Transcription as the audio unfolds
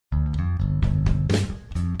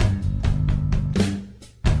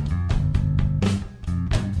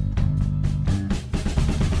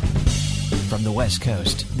the West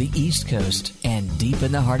Coast, the East Coast, and deep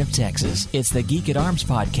in the heart of Texas. It's the Geek at Arms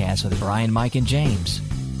podcast with Brian, Mike, and James.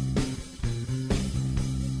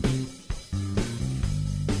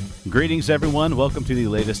 Greetings, everyone. Welcome to the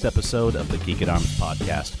latest episode of the Geek at Arms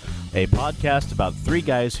podcast, a podcast about three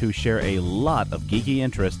guys who share a lot of geeky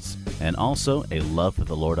interests and also a love for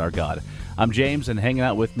the Lord our God. I'm James, and hanging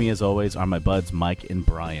out with me, as always, are my buds Mike and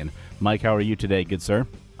Brian. Mike, how are you today, good sir?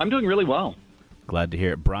 I'm doing really well. Glad to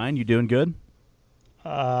hear it. Brian, you doing good?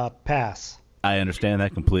 Pass. I understand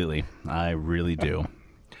that completely. I really do.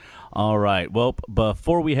 All right. Well,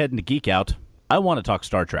 before we head into Geek Out, I want to talk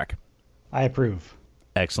Star Trek. I approve.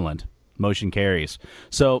 Excellent. Motion carries.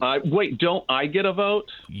 So, wait, don't I get a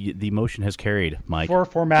vote? The motion has carried, Mike. For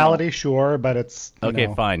formality, sure, but it's...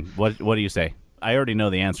 Okay, fine. What do you say? I already know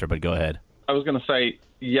the answer, but go ahead. I was going to say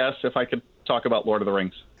yes if I could talk about Lord of the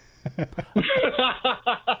Rings.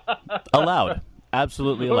 Allowed.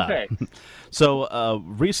 Absolutely allowed. Okay. So,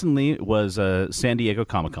 recently was San Diego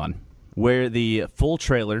Comic-Con, where the full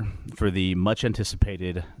trailer for the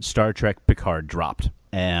much-anticipated Star Trek Picard dropped.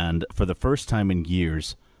 And for the first time in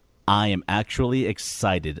years, I am actually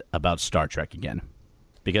excited about Star Trek again.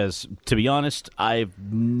 Because, to be honest, I've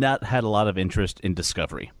not had a lot of interest in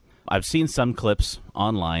Discovery. I've seen some clips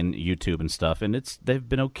online, YouTube and stuff, and they've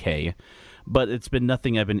been okay. But it's been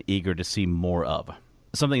nothing I've been eager to see more of.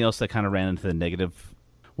 Something else that kind of ran into the negative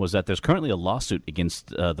was that there's currently a lawsuit against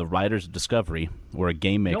the writers of Discovery, where a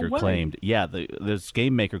game maker claimed... Yeah, this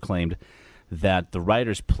game maker claimed that the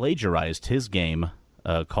writers plagiarized his game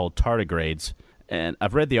called Tardigrades. And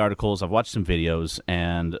I've read the articles, I've watched some videos,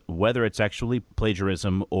 and whether it's actually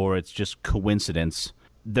plagiarism or it's just coincidence,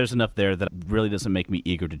 there's enough there that really doesn't make me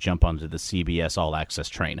eager to jump onto the CBS All Access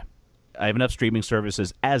train. I have enough streaming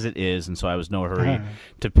services as it is, and so I was no hurry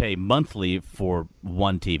to pay monthly for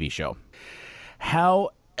one TV show.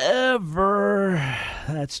 However,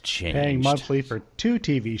 that's changed. Paying monthly for 2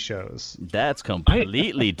 TV shows. That's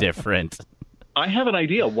completely different. I have an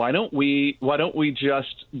idea. Why don't we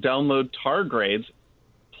just download Tardigrades,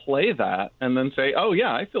 play that, and then say, "Oh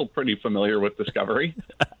yeah, I feel pretty familiar with Discovery."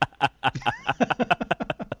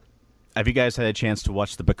 Have you guys had a chance to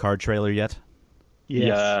watch the Picard trailer yet?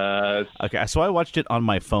 Yes. Okay, so I watched it on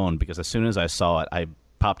my phone because as soon as I saw it, I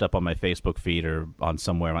popped up on my Facebook feed or on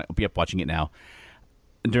somewhere. I'll be up watching it now.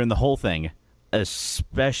 And during the whole thing,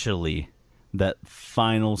 especially that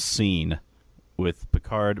final scene with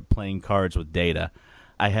Picard playing cards with Data,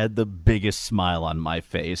 I had the biggest smile on my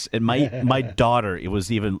face. And my daughter, it was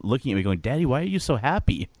even looking at me going, "Daddy, why are you so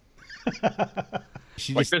happy?"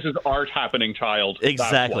 This is art happening, child.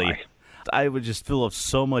 Exactly. That's why. I would just feel of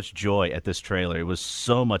so much joy at this trailer. It was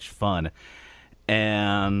so much fun.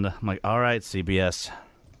 And I'm like, all right, CBS.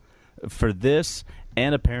 For this,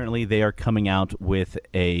 and apparently they are coming out with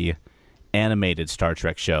a animated Star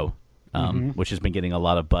Trek show, which has been getting a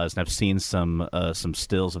lot of buzz. And I've seen some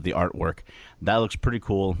stills of the artwork. That looks pretty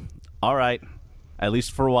cool. All right, at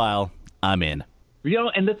least for a while, I'm in.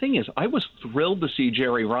 And the thing is, I was thrilled to see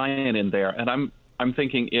Jeri Ryan in there, and I'm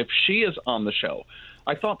thinking if she is on the show,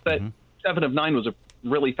 I thought that Seven of Nine was a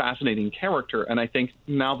really fascinating character, and I think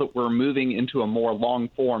now that we're moving into a more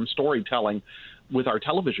long-form storytelling with our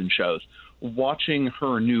television shows, watching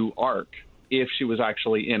her new arc, if she was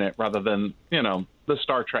actually in it, rather than the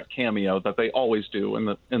Star Trek cameo that they always do in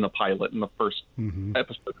the pilot in the first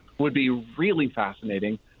episode, would be really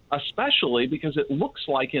fascinating. Especially because it looks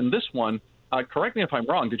like in this one, correct me if I'm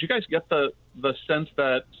wrong, did you guys get the sense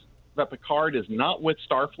that Picard is not with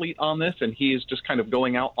Starfleet on this, and he is just kind of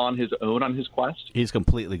going out on his own on his quest? He's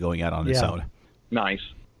completely going out on his own. Nice.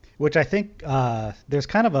 Which I think there's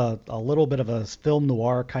kind of a little bit of a film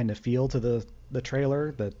noir kind of feel to the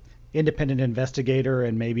trailer. The independent investigator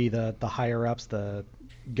and maybe the higher-ups, the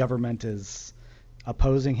government is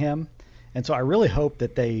opposing him. And so I really hope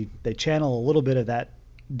that they channel a little bit of that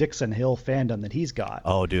Dixon Hill fandom that he's got.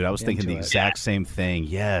 Oh, dude, I was thinking the exact same thing.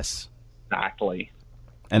 Yes. Exactly.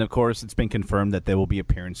 And, of course, it's been confirmed that there will be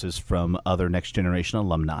appearances from other Next Generation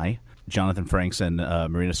alumni. Jonathan Frakes and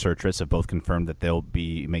Marina Sirtis have both confirmed that they'll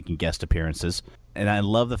be making guest appearances. And I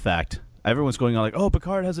love the fact everyone's going on like, "Oh,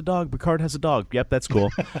 Picard has a dog. Picard has a dog." Yep, that's cool.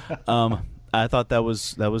 I thought that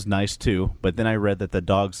was nice, too. But then I read that the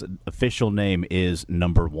dog's official name is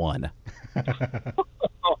Number 1.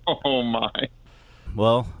 Oh, my.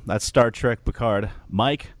 Well, that's Star Trek Picard.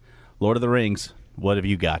 Mike, Lord of the Rings, what have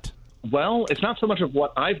you got? Well, it's not so much of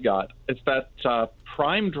what I've got. It's that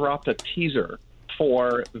Prime dropped a teaser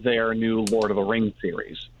for their new Lord of the Rings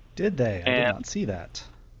series. Did they? I did not see that.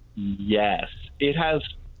 Yes. It has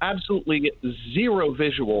absolutely zero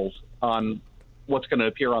visuals on what's going to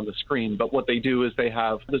appear on the screen. But what they do is they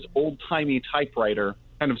have this old-timey typewriter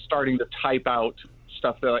kind of starting to type out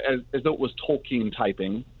stuff as though it was Tolkien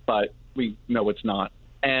typing, but we know it's not.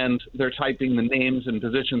 And they're typing the names and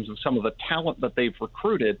positions of some of the talent that they've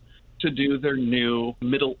recruited to do their new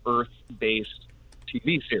Middle-earth-based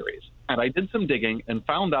TV series. And I did some digging and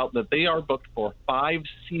found out that they are booked for 5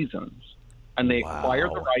 seasons. And they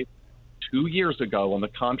acquired the rights 2 years ago, and the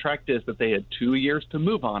contract is that they had 2 years to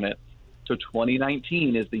move on it. So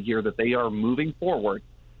 2019 is the year that they are moving forward.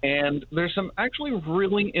 And there's some actually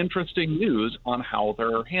really interesting news on how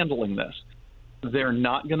they're handling this. They're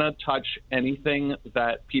not going to touch anything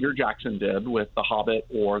that Peter Jackson did with The Hobbit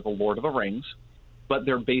or The Lord of the Rings, but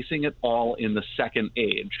they're basing it all in the Second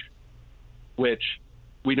Age, which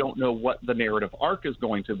we don't know what the narrative arc is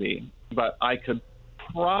going to be, but I could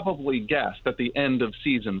probably guess that the end of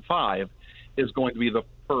season 5 is going to be the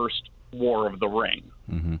first War of the Ring.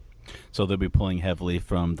 Mm-hmm. So they'll be pulling heavily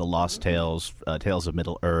from the Lost Tales, Tales of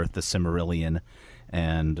Middle-earth, the Silmarillion,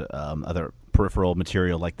 and other peripheral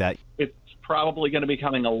material like that. It's probably going to be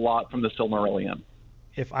coming a lot from the Silmarillion.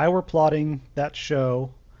 If I were plotting that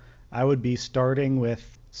show, I would be starting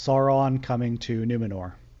with Sauron coming to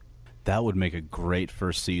Numenor. That would make a great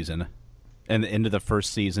first season. And the end of the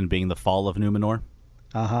first season being the fall of Numenor?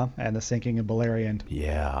 Uh-huh, and the sinking of Beleriand.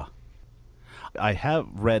 Yeah. I have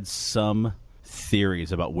read some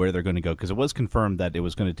theories about where they're going to go, because it was confirmed that it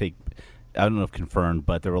was going to take, I don't know if confirmed,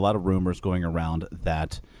 but there were a lot of rumors going around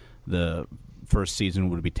that the first season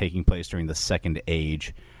would be taking place during the Second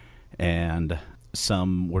Age, and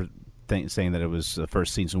some were saying that it was the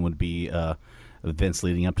first season would be events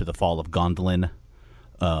leading up to the fall of Gondolin,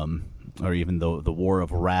 or even the War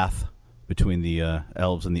of Wrath between the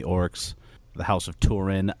elves and the orcs, the House of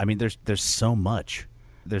Turin. I mean, there's so much.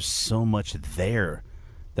 There's so much there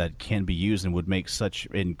that can be used and would make such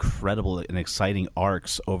incredible and exciting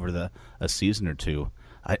arcs over a season or two.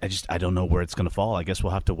 I don't know where it's going to fall. I guess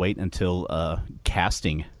we'll have to wait until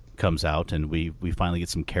casting comes out and we finally get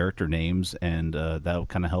some character names, and that'll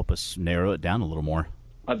kind of help us narrow it down a little more.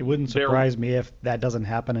 It wouldn't surprise me if that doesn't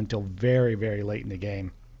happen until very, very late in the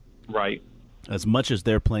game. Right. As much as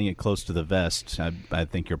they're playing it close to the vest, I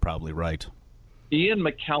think you're probably right. Ian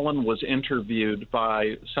McKellen was interviewed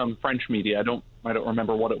by some French media. I don't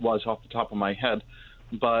remember what it was off the top of my head,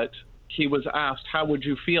 but he was asked, how would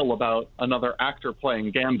you feel about another actor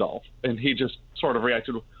playing Gandalf? And he just sort of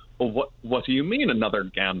reacted, well, what do you mean another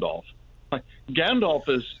Gandalf? Like, Gandalf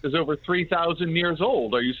is over 3,000 years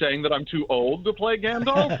old. Are you saying that I'm too old to play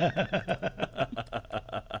Gandalf?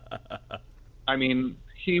 I mean,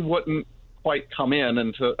 he wouldn't quite come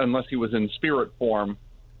in unless he was in spirit form,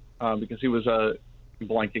 because he was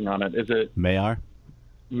blanking on it. Is it Maiar?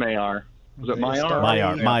 Maiar. Was it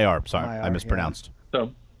Maiar? Maiar. Sorry, Maiar, I mispronounced. Yeah.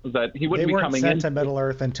 So that he wouldn't be coming in. They weren't sent to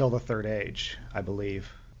Middle-earth until the Third Age, I believe.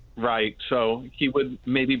 Right. So he would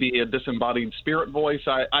maybe be a disembodied spirit voice.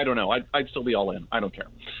 I don't know. I'd still be all in. I don't care.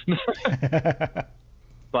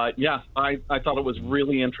 But yeah, I thought it was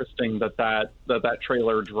really interesting that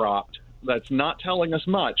trailer dropped. That's not telling us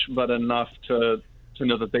much, but enough to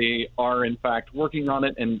know that they are in fact working on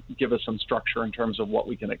it and give us some structure in terms of what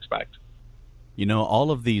we can expect. You know, all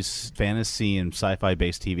of these fantasy and sci-fi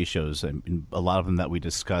based TV shows, and a lot of them that we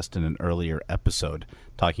discussed in an earlier episode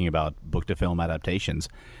talking about book to film adaptations,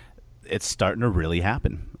 it's starting to really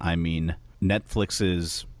happen. I mean,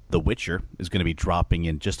 Netflix's The Witcher is going to be dropping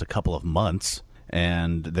in just a couple of months,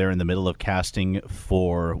 and they're in the middle of casting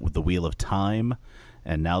for The Wheel of Time,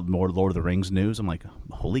 and now more Lord of the Rings news. I'm like,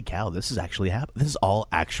 holy cow, this is actually this is all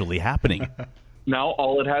actually happening. Now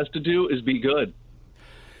all it has to do is be good.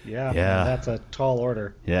 Yeah, man, that's a tall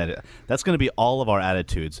order. Yeah, that's going to be all of our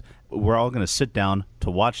attitudes. We're all going to sit down to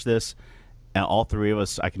watch this, and all three of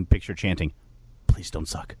us, I can picture chanting, please don't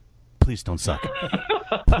suck. Please don't suck.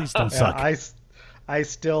 Please don't suck. I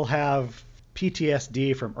still have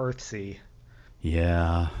PTSD from Earthsea.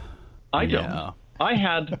 Yeah. I don't. I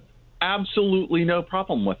had absolutely no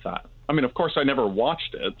problem with that. I mean, of course, I never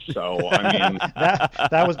watched it, so I mean...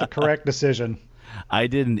 that was the correct decision. I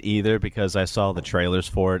didn't either, because I saw the trailers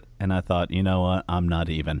for it, and I thought, you know what, I'm not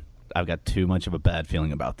even. I've got too much of a bad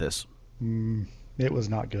feeling about this. It was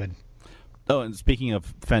not good. Oh, and speaking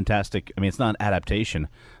of fantastic, I mean, it's not an adaptation,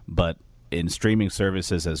 but in streaming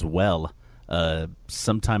services as well,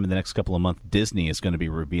 sometime in the next couple of months, Disney is going to be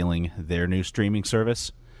revealing their new streaming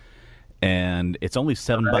service, and it's only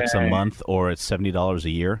 $7 a month, or it's $70 a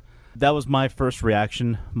year. That was my first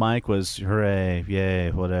reaction, Mike, was hooray, yay,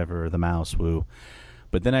 whatever, the mouse, woo.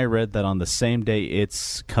 But then I read that on the same day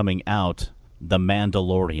it's coming out, The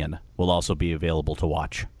Mandalorian will also be available to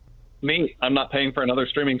watch. Me, I'm not paying for another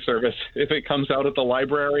streaming service. If it comes out at the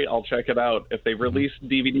library, I'll check it out. If they release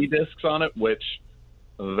DVD discs on it, which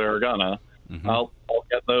they're gonna, I'll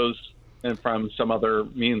get those, and from some other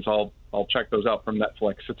means, I'll check those out from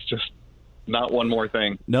Netflix. It's just not one more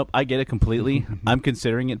thing. Nope, I get it completely. I'm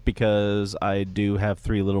considering it because I do have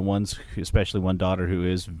 3 little ones, especially one daughter who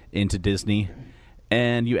is into Disney.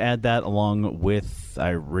 And you add that along with,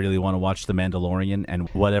 I really want to watch The Mandalorian and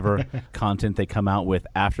whatever content they come out with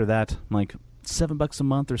after that, like $7 a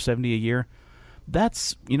month or $70 a year.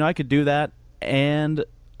 That's, I could do that, and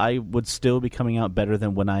I would still be coming out better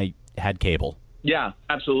than when I had cable. Yeah,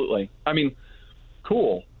 absolutely. I mean,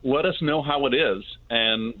 cool. Let us know how it is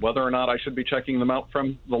and whether or not I should be checking them out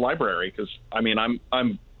from the library. Because,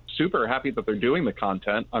 I'm super happy that they're doing the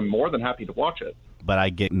content. I'm more than happy to watch it. But I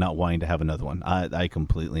get not wanting to have another one. I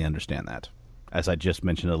completely understand that. As I just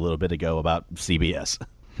mentioned a little bit ago about CBS.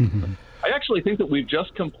 I actually think that we've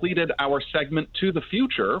just completed our segment to the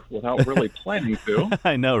future without really planning to.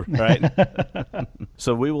 I know, right?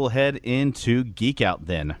 So we will head into Geek Out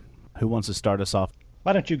then. Who wants to start us off?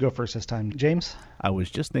 Why don't you go first this time, James? I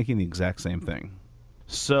was just thinking the exact same thing.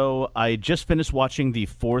 So I just finished watching the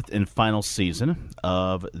 4th and final season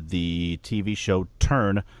of the TV show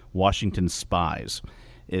Turn: Washington Spies.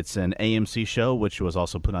 It's an AMC show which was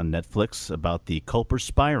also put on Netflix about the Culper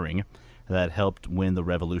spy ring that helped win the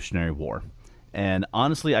Revolutionary War. And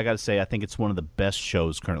honestly, I got to say, I think it's one of the best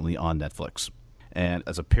shows currently on Netflix. And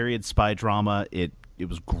as a period spy drama, it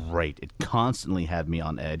was great. It constantly had me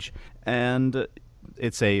on edge. And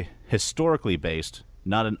it's a historically based,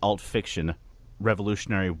 not an alt fiction,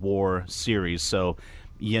 Revolutionary War series, so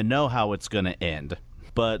you know how it's going to end.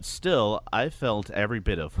 But still, I felt every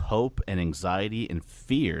bit of hope and anxiety and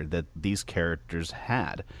fear that these characters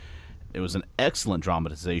had. It was an excellent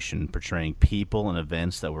dramatization portraying people and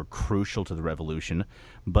events that were crucial to the revolution,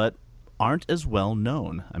 but aren't as well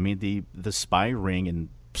known. I mean, the spy ring and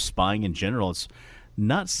spying in general is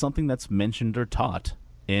not something that's mentioned or taught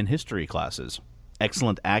in history classes.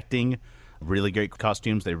 Excellent acting, really great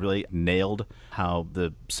costumes. They really nailed how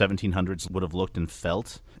the 1700s would have looked and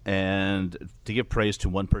felt. And to give praise to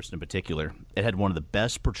one person in particular, it had one of the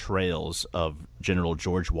best portrayals of General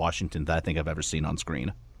George Washington that I think I've ever seen on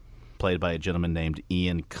screen. Played by a gentleman named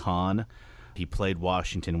Ian Kahn. He played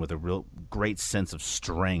Washington with a real great sense of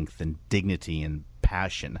strength and dignity and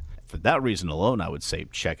passion. For that reason alone, I would say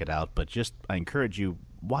check it out. But I encourage you,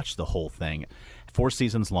 watch the whole thing. 4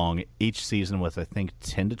 seasons long, each season with, I think,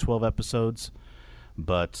 10 to 12 episodes,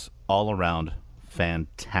 but all around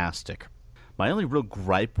fantastic. My only real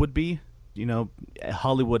gripe would be,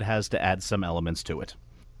 Hollywood has to add some elements to it.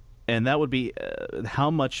 And that would be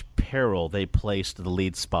how much peril they placed the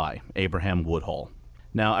lead spy, Abraham Woodhull.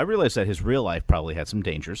 Now, I realize that his real life probably had some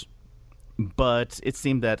dangers, but it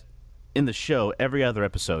seemed that in the show, every other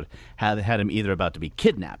episode had him either about to be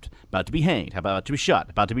kidnapped, about to be hanged, about to be shot,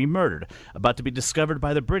 about to be murdered, about to be discovered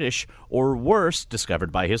by the British, or worse,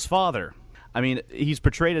 discovered by his father. I mean, he's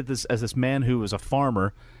portrayed as this man who was a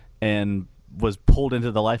farmer and was pulled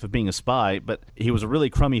into the life of being a spy, but he was a really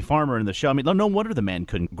crummy farmer in the show. I mean, no wonder the man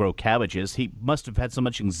couldn't grow cabbages. He must have had so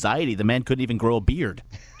much anxiety, the man couldn't even grow a beard.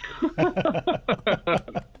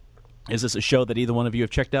 Is this a show that either one of you have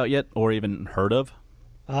checked out yet or even heard of?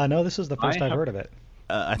 No, this is the first I've heard of it.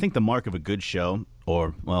 I think the mark of a good show,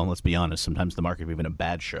 or, well, let's be honest, sometimes the mark of even a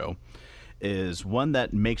bad show, is one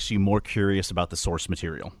that makes you more curious about the source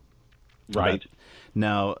material. Right.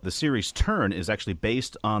 Now, the series Turn is actually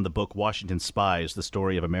based on the book Washington Spies, The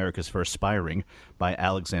Story of America's First Spy Ring by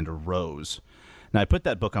Alexander Rose. Now, I put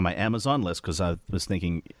that book on my Amazon list because I was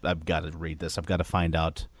thinking, I've got to read this. I've got to find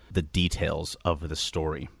out the details of the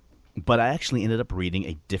story. But I actually ended up reading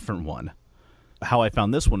a different one. How I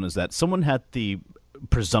found this one is that someone had the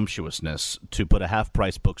presumptuousness to put a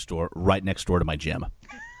half-price bookstore right next door to my gym.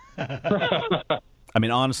 I mean,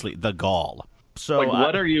 honestly, the gall. So,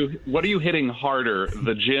 what are you hitting harder,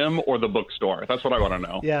 the gym or the bookstore? That's what I want to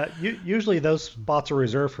know. Yeah, usually those spots are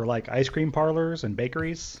reserved for like ice cream parlors and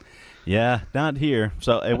bakeries. Yeah, not here.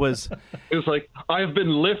 So it was. It was like, I've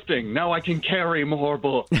been lifting. Now I can carry more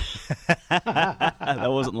books. That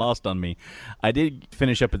wasn't lost on me. I did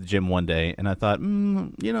finish up at the gym one day, and I thought,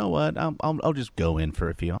 you know what? I'll just go in for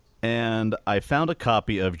a few. And I found a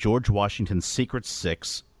copy of George Washington's Secret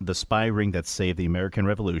Six, The Spy Ring That Saved the American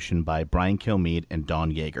Revolution by Brian Kilmeade and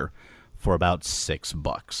Don Yeager for about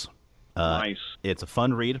 $6. Nice. It's a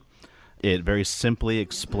fun read. It very simply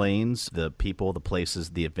explains the people, the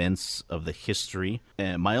places, the events of the history.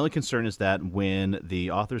 And my only concern is that when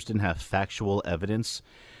the authors didn't have factual evidence,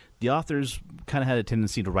 the authors kind of had a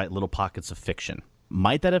tendency to write little pockets of fiction.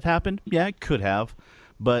 Might that have happened? Yeah, it could have.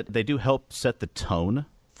 but they do help set the tone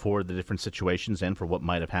for the different situations and for what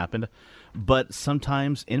might have happened. But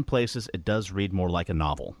sometimes, in places, it does read more like a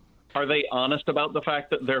novel. Are they honest about the fact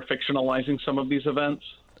that they're fictionalizing some of these events?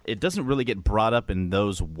 It doesn't really get brought up in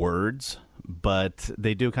those words, but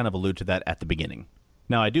they do kind of allude to that at the beginning.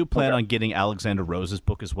 Now, I do plan on getting Alexander Rose's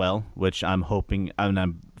book as well, which I'm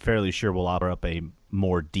fairly sure will offer up a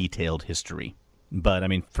more detailed history. But, I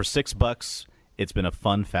mean, for $6, it's been a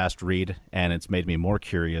fun, fast read, and it's made me more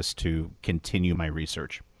curious to continue my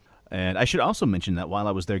research. And I should also mention that while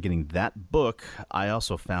I was there getting that book, I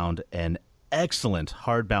also found an excellent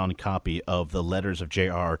hardbound copy of The Letters of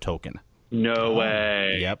J.R.R. Tolkien. No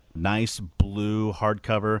way. Yep. Nice blue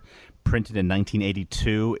hardcover, printed in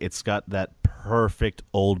 1982. It's got that perfect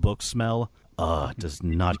old book smell. It does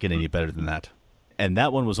not get any better than that. And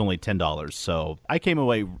that one was only $10, so I came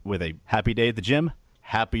away with a happy day at the gym,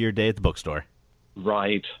 happier day at the bookstore.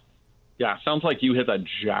 Right. Yeah, sounds like you hit that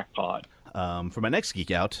jackpot. For my next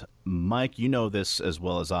Geek Out, Mike, you know this as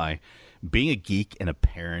well as I. Being a geek and a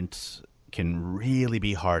parent can really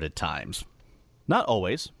be hard at times. Not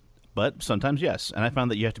always, but sometimes yes. And I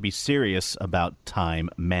found that you have to be serious about time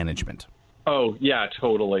management. Oh, yeah,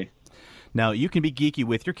 totally. Now, you can be geeky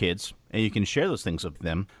with your kids, and you can share those things with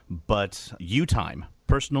them, but you time,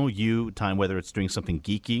 personal you time, whether it's doing something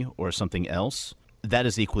geeky or something else, that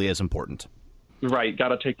is equally as important. Right, got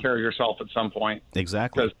to take care of yourself at some point.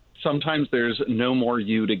 Exactly. Because sometimes there's no more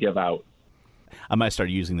you to give out. I might start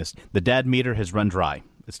using this. The dad meter has run dry.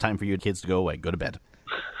 It's time for you kids to go away. Go to bed.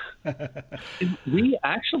 We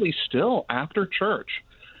actually still, after church,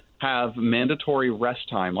 have mandatory rest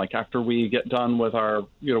time. Like after we get done with our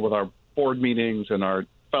board meetings and our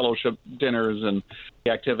fellowship dinners and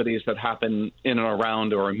the activities that happen in and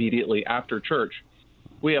around or immediately after church,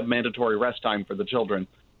 we have mandatory rest time for the children.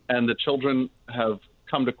 And the children have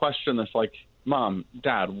come to question this, like, Mom,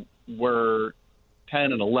 Dad, we're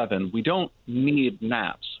 10 and 11. We don't need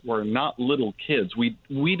naps. We're not little kids.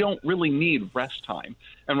 We don't really need rest time.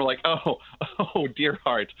 And we're like, oh, dear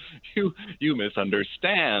heart, you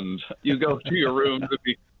misunderstand. You go to your room to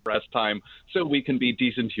be rest time so we can be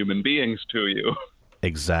decent human beings to you.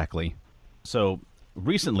 Exactly. So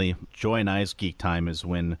recently, Joy and I's Geek Time is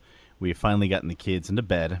when we finally gotten the kids into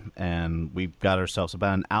bed, and we've got ourselves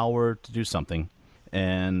about an hour to do something.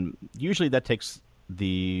 And usually that takes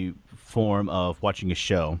the form of watching a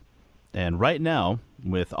show. And right now,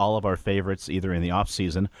 with all of our favorites either in the off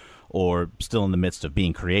season or still in the midst of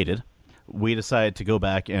being created, we decided to go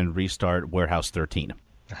back and restart Warehouse 13.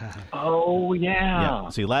 Oh, yeah.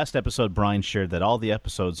 See, last episode, Brian shared that all the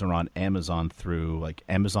episodes are on Amazon through, like,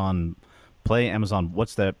 Amazon Play, Amazon,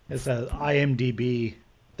 what's that? It's a IMDb.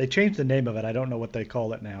 They changed the name of it. I don't know what they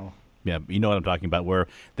call it now. Yeah, you know what I'm talking about, where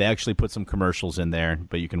they actually put some commercials in there,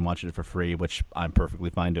 but you can watch it for free, which I'm perfectly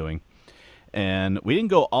fine doing. And we didn't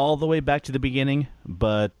go all the way back to the beginning,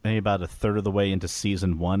 but maybe about a third of the way into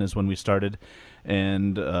Season 1 is when we started.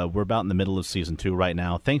 And we're about in the middle of Season 2 right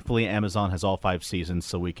now. Thankfully, Amazon has all 5 seasons,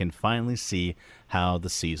 so we can finally see how the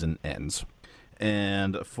season ends.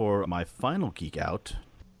 And for my final Geek Out,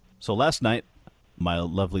 so last night, my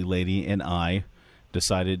lovely lady and I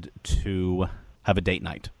decided to have a date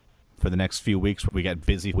night. For the next few weeks, we got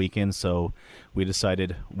busy weekends, so we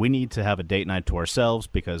decided we need to have a date night to ourselves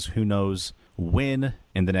because who knows when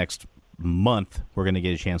in the next month we're going to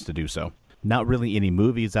get a chance to do so. Not really any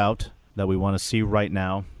movies out that we want to see right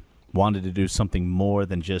now. Wanted to do something more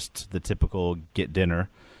than just the typical get dinner.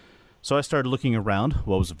 So I started looking around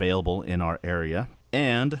what was available in our area,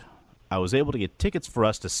 and I was able to get tickets for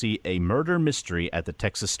us to see a murder mystery at the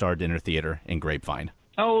Texas Star Dinner Theater in Grapevine.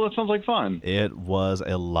 Oh, that sounds like fun. It was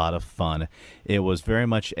a lot of fun. It was very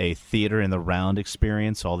much a theater in the round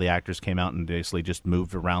experience. All the actors came out and basically just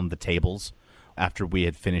moved around the tables after we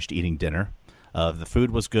had finished eating dinner. The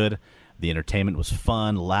food was good. The entertainment was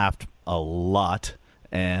fun. Laughed a lot.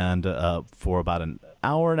 And for about an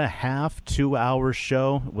hour and a half, 2 hour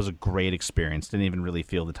show, it was a great experience. Didn't even really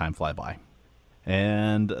feel the time fly by.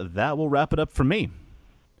 And that will wrap it up for me.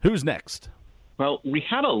 Who's next? Well, we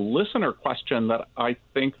had a listener question that I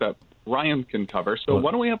think that Ryan can cover, so why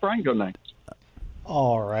don't we have Ryan go next?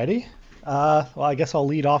 Alrighty. Well, I guess I'll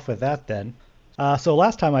lead off with that then. So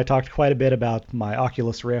last time I talked quite a bit about my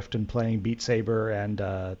Oculus Rift and playing Beat Saber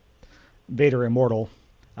and Vader Immortal,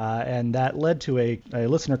 and that led to a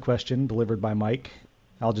listener question delivered by Mike.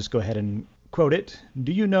 I'll just go ahead and quote it.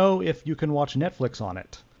 Do you know if you can watch Netflix on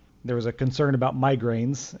it? There was a concern about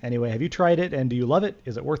migraines. Anyway, have you tried it, and do you love it?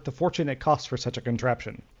 Is it worth the fortune it costs for such a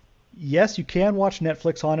contraption? Yes, you can watch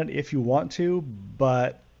Netflix on it if you want to,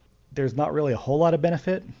 but there's not really a whole lot of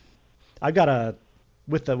benefit. I've got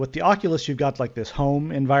with the Oculus, you've got like this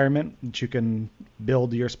home environment that you can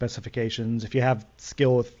build to your specifications. If you have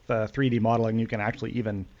skill with 3D modeling, you can actually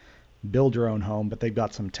even build your own home, but they've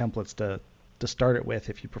got some templates to start it with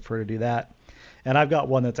if you prefer to do that. And I've got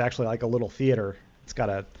one that's actually like a little theater. It's got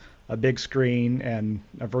a big screen and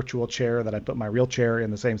a virtual chair that I put my real chair in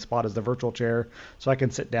the same spot as the virtual chair, so I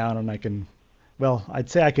can sit down and I can, well, I'd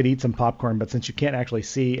say I could eat some popcorn, but since you can't actually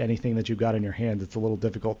see anything that you've got in your hands, it's a little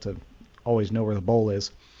difficult to always know where the bowl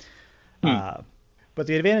is. But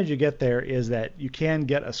the advantage you get there is that you can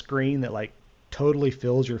get a screen that like totally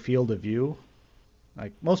fills your field of view.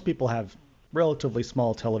 Like most people have relatively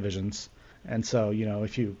small televisions, and so, you know,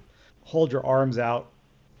 if you hold your arms out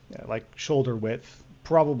like shoulder width,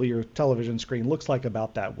 probably your television screen looks like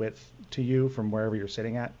about that width to you from wherever you're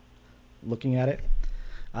sitting at, looking at it.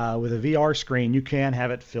 With a VR screen, you can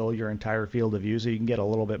have it fill your entire field of view, so you can get a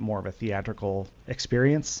little bit more of a theatrical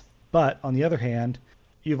experience. But on the other hand,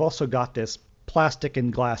 you've also got this plastic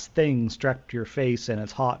and glass thing strapped to your face, and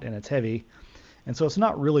it's hot and it's heavy. And so it's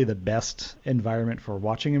not really the best environment for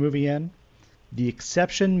watching a movie in. The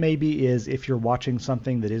exception maybe is if you're watching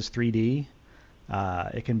something that is 3D.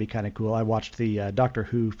 It can be kind of cool. I watched the Doctor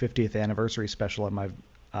Who 50th anniversary special on my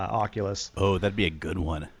Oculus. Oh, that'd be a good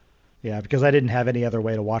one. Yeah, because I didn't have any other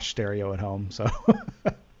way to watch stereo at home, so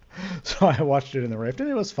so I watched it in the Rift, and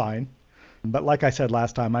it was fine. But like I said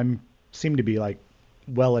last time, I seem to be like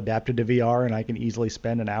well adapted to VR, and I can easily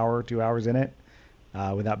spend an hour or 2 hours in it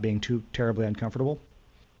without being too terribly uncomfortable.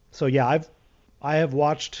 So yeah, I have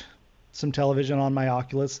watched some television on my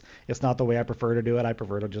Oculus. It's not the way I prefer to do it. I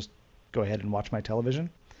prefer to just go ahead and watch my television.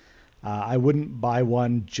 I wouldn't buy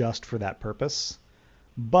one just for that purpose,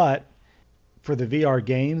 but for the VR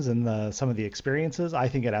games and some of the experiences, I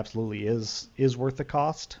think it absolutely is worth the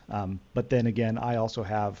cost. But then again, I also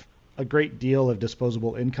have a great deal of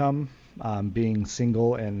disposable income, being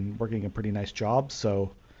single and working a pretty nice job,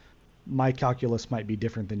 so my calculus might be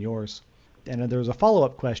different than yours. And there's a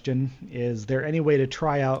follow-up question: is there any way to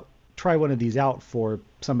try one of these out for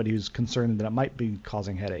somebody who's concerned that it might be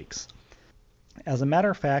causing headaches? As a matter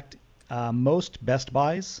of fact, most Best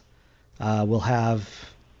Buys will have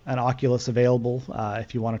an Oculus available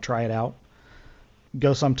if you want to try it out.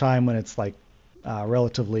 Go sometime when it's like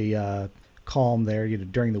relatively calm there,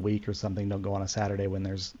 during the week or something. Don't go on a Saturday when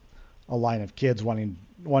there's a line of kids wanting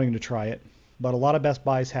to try it. But a lot of Best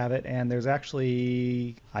Buys have it, and there's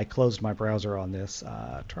actually, I closed my browser on this.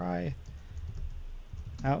 Try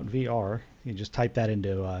out VR. You just type that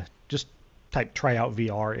into type try out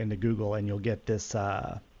VR into Google, and you'll get this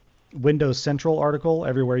Windows Central article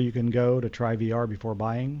everywhere you can go to try VR before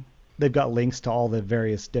buying. They've got links to all the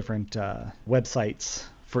various different websites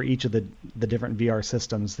for each of the different VR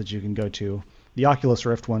systems that you can go to. The Oculus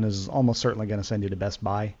Rift one is almost certainly going to send you to Best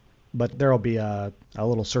Buy, but there'll be a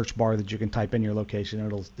little search bar that you can type in your location.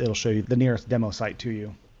 It'll show you the nearest demo site to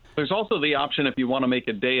you. There's also the option, if you want to make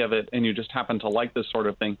a day of it and you just happen to like this sort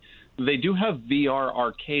of thing, they do have VR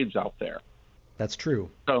arcades out there. That's true.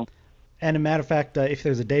 So, and a matter of fact, if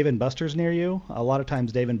there's a Dave & Buster's near you, a lot of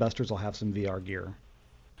times Dave & Buster's will have some VR gear.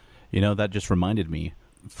 You know, that just reminded me.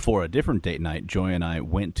 For a different date night, Joy and I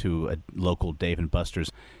went to a local Dave &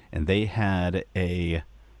 Buster's, and they had a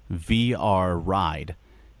VR ride.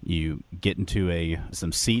 You get into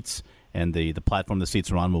some seats, and the platform the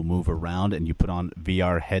seats are on will move around, and you put on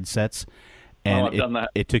VR headsets. And I've done that.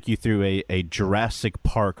 It took you through a Jurassic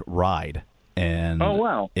Park ride. And oh,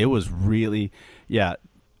 wow. It was really,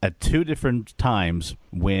 at two different times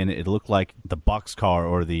when it looked like the boxcar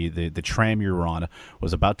or the tram you were on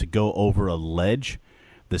was about to go over a ledge,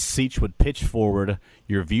 the seats would pitch forward,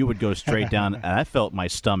 your view would go straight down, and I felt my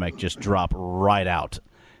stomach just drop right out.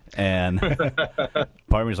 And part of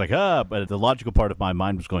me was like, but the logical part of my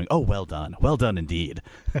mind was going, oh, well done indeed.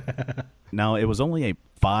 Now, it was only a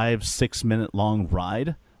 5-6 minute long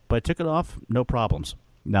ride, but I took it off, no problems.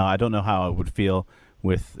 Now, I don't know how I would feel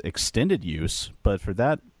with extended use, but for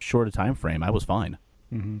that short a time frame, I was fine.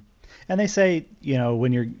 Mm-hmm. And they say,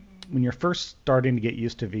 when you're first starting to get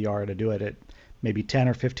used to VR, to do it at maybe 10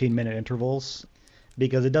 or 15 minute intervals,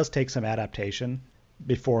 because it does take some adaptation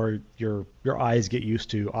before your eyes get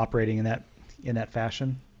used to operating in that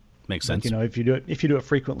fashion. Makes sense. Like, if you do it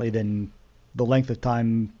frequently, then the length of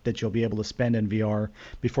time that you'll be able to spend in VR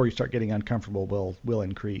before you start getting uncomfortable will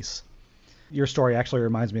increase. Your story actually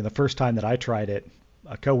reminds me of the first time that I tried it.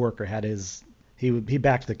 A coworker had he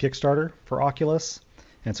backed the Kickstarter for Oculus,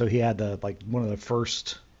 and so he had one of the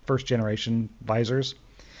first generation visors,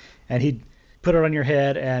 and he put it on your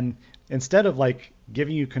head, and instead of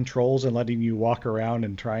giving you controls and letting you walk around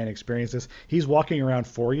and try and experience this, he's walking around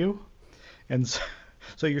for you, and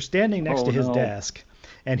so you're standing next to his desk,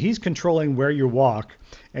 and he's controlling where you walk,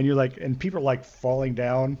 and you're like, and people are like falling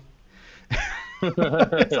down.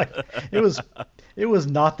 It's like, it was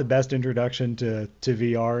not the best introduction to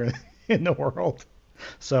VR in the world.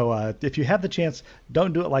 So if you have the chance,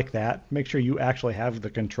 don't do it like that. Make sure you actually have the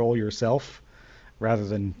control yourself, rather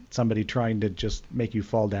than somebody trying to just make you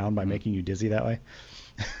fall down by making you dizzy that way.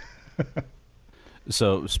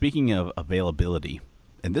 So speaking of availability,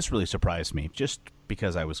 and this really surprised me just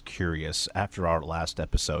because I was curious after our last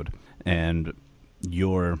episode and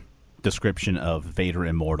your description of Vader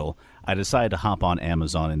Immortal, I decided to hop on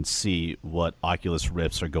Amazon and see what Oculus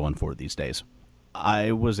Rifts are going for these days.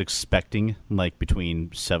 I was expecting like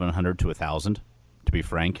between 700 to 1,000, to be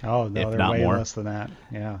frank. Oh, no, if they're not way more. less than that.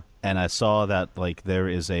 Yeah. And I saw that like there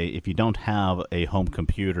is if you don't have a home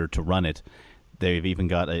computer to run it, they've even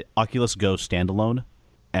got a Oculus Go standalone,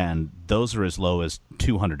 and those are as low as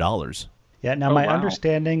 $200. Yeah, now my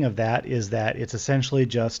understanding of that is that it's essentially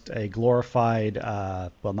just a glorified,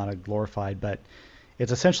 well, not a glorified, but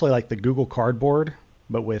it's essentially like the Google Cardboard,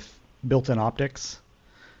 but with built-in optics.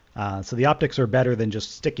 So the optics are better than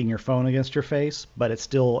just sticking your phone against your face, but it's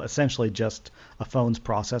still essentially just a phone's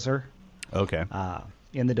processor. Okay.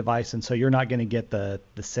 In the device, and so you're not going to get the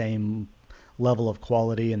same level of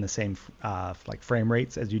quality and the same like frame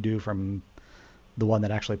rates as you do from the one that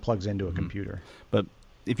actually plugs into a computer. But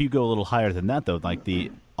if you go a little higher than that, though, like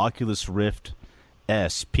the Oculus Rift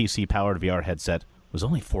S PC-powered VR headset was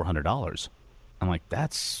only $400. I'm like,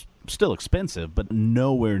 that's still expensive, but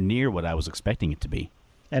nowhere near what I was expecting it to be.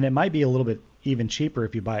 And it might be a little bit even cheaper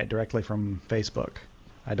if you buy it directly from Facebook.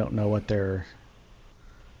 I don't know what their...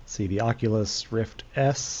 See, the Oculus Rift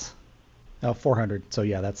S, $400. So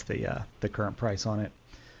yeah, that's the current price on it.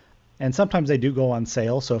 And sometimes they do go on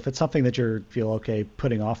sale. So if it's something that you feel okay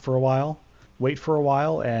putting off for a while, wait for a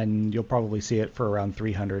while, and you'll probably see it for around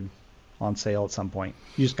 $300 on sale at some point.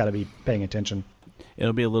 You just got to be paying attention.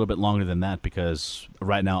 It'll be a little bit longer than that because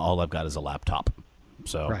right now all I've got is a laptop.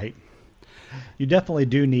 So right, you definitely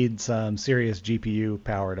do need some serious GPU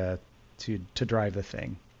power to drive the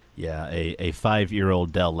thing. Yeah, a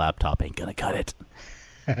 5-year-old Dell laptop ain't gonna cut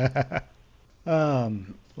it.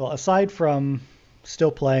 Well, aside from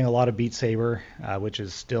still playing a lot of Beat Saber, which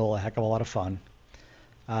is still a heck of a lot of fun,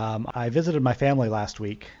 I visited my family last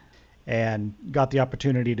week and got the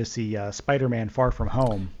opportunity to see Spider-Man Far From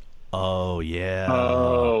Home. Oh, yeah.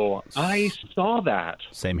 Oh, I saw that.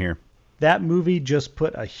 Same here. That movie just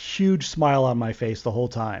put a huge smile on my face the whole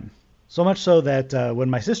time. So much so that when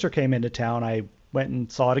my sister came into town, I went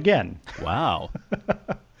and saw it again. Wow.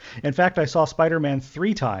 In fact, I saw Spider-Man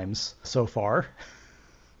 3 times so far.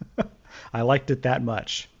 I liked it that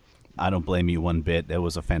much. I don't blame you one bit. It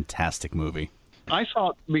was a fantastic movie. I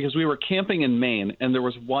saw it because we were camping in Maine, and there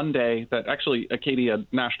was one day that actually Acadia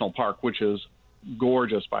National Park, which is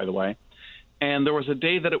gorgeous, by the way, and there was a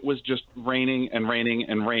day that it was just raining and raining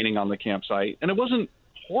and raining on the campsite. And it wasn't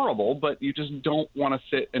horrible, but you just don't want to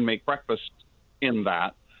sit and make breakfast in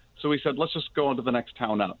that. So we said, let's just go into the next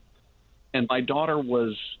town up. And my daughter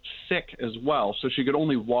was sick as well, so she could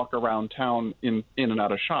only walk around town in and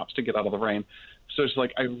out of shops to get out of the rain. So it's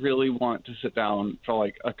like, I really want to sit down for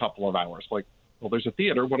like a couple of hours. Like, well, there's a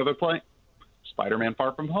theater. What are they playing? Spider-Man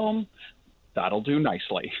Far From Home. That'll do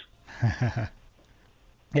nicely.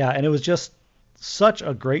 Yeah, and it was just such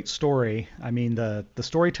a great story. I mean, the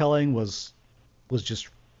storytelling was just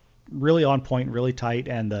really on point, really tight,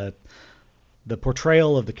 and the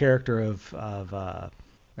portrayal of the character of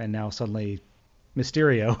and now suddenly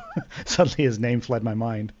Mysterio, suddenly his name fled my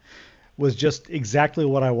mind, was just exactly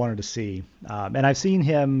what I wanted to see. And I've seen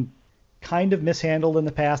him kind of mishandled in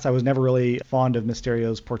the past. I was never really fond of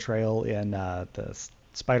Mysterio's portrayal in the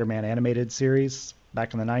Spider-Man animated series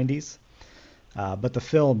back in the 90s. But the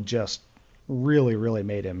film just really, really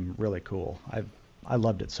made him really cool. I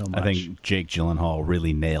loved it so much. I think Jake Gyllenhaal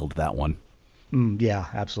really nailed that one. Yeah,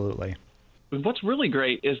 absolutely. What's really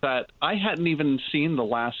great is that I hadn't even seen the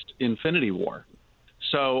last Infinity War.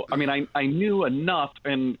 So, I mean, I knew enough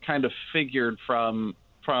and kind of figured from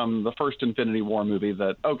the first Infinity War movie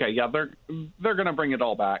that, okay, yeah, they're going to bring it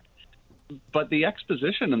all back. But the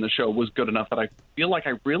exposition in the show was good enough that I feel like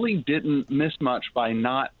I really didn't miss much by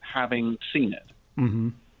not having seen it. Mm-hmm.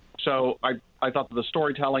 So I thought that the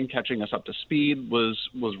storytelling, catching us up to speed, was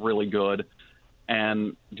really good.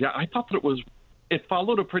 And, yeah, I thought that it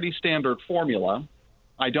followed a pretty standard formula.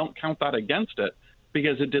 I don't count that against it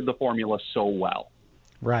because it did the formula so well.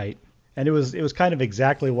 Right. And it was kind of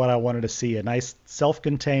exactly what I wanted to see, a nice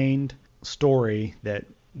self-contained story that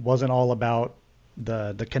wasn't all about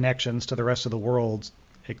the connections to the rest of the world,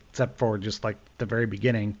 except for just like the very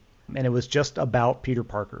beginning. And it was just about Peter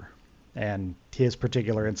Parker. and his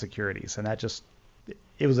particular insecurities, and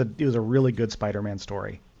it was a really good Spider-Man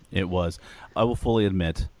story. It was. I will fully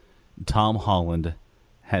admit, Tom Holland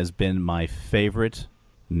has been my favorite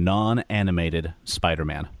non-animated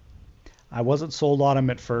Spider-Man. I wasn't sold on him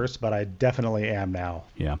at first, but I definitely am now.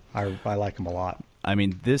 Yeah. I like him a lot. I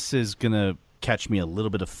mean, this is going to catch me a little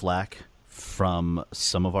bit of flack from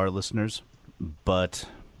some of our listeners, but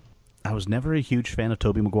I was never a huge fan of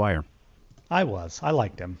Tobey Maguire. I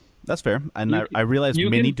liked him. That's fair, and I realize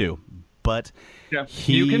many do, but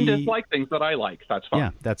you can dislike things that I like. That's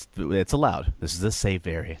fine. Yeah, it's allowed. This is a safe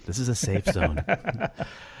area. This is a safe zone.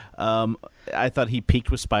 I thought he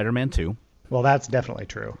peaked with Spider-Man 2. Well, that's definitely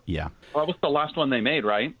true. Yeah. Well, that was the last one they made,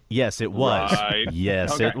 right? Yes, it was. Right.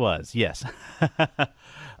 Yes, Okay. it was. Yes.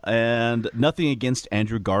 And nothing against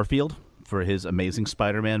Andrew Garfield for his Amazing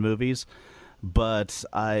Spider-Man movies, but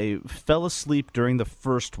I fell asleep during the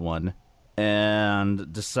first one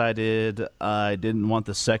and decided I didn't want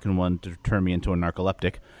the second one to turn me into a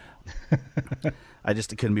narcoleptic. I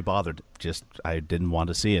just couldn't be bothered. I didn't want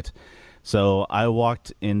to see it. So I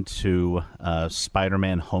walked into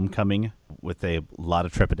Spider-Man Homecoming with a lot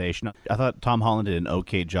of trepidation. I thought Tom Holland did an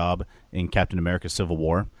okay job in Captain America Civil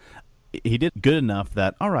War. He did good enough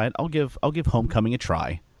that, all right, I'll give Homecoming a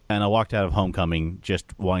try. And I walked out of Homecoming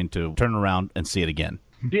just wanting to turn around and see it again.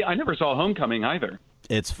 Yeah, I never saw Homecoming either.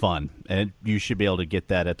 It's fun, and you should be able to get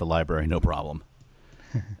that at the library, no problem.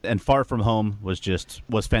 And Far From Home was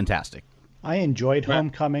fantastic. I enjoyed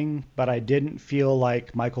Homecoming, but I didn't feel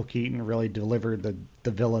like Michael Keaton really delivered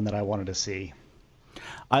the villain that I wanted to see.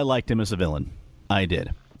 I liked him as a villain. I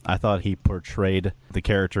did. I thought he portrayed the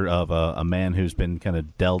character of a man who's been kind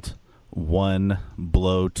of dealt one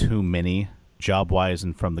blow too many, job-wise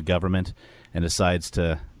and from the government, and decides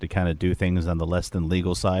to kind of do things on the less than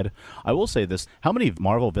legal side. I will say this. How many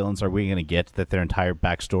Marvel villains are we going to get that their entire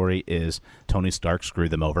backstory is Tony Stark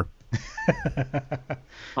screwed them over?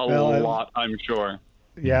 A lot, I'm sure.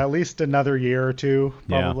 Yeah, at least another year or two,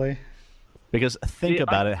 probably. Yeah. Because think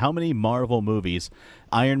about it. How many Marvel movies,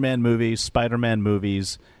 Iron Man movies, Spider-Man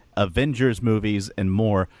movies, Avengers movies, and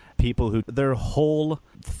more, people who their whole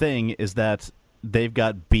thing is that they've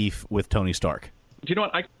got beef with Tony Stark. Do you know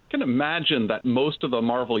what? I can imagine that most of the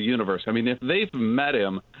Marvel universe, I mean, if they've met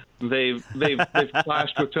him, they've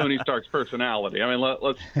clashed with Tony Stark's personality. I mean,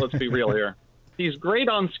 let's be real here. He's great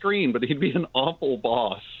on screen, but he'd be an awful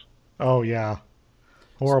boss. Oh, yeah.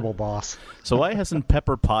 Horrible boss. So why hasn't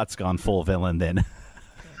Pepper Potts gone full villain then?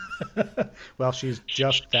 Well, she's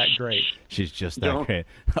just that great. She's just that great.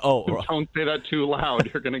 Oh, don't say that too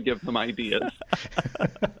loud. You're going to give them ideas.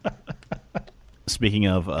 Speaking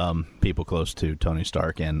of people close to Tony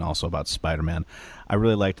Stark and also about Spider-Man, I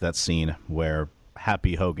really liked that scene where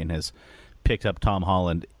Happy Hogan has picked up Tom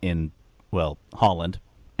Holland in, Holland,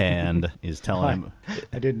 and is telling him...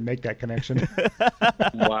 I didn't make that connection.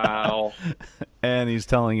 Wow. And he's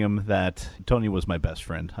telling him that Tony was my best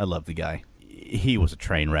friend. I love the guy. He was a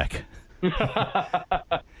train wreck.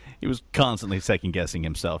 He was constantly second-guessing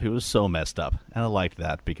himself. He was so messed up. And I liked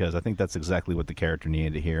that because I think that's exactly what the character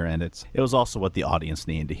needed to hear. And it was also what the audience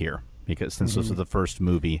needed to hear. Because since this was the first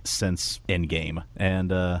movie since Endgame. And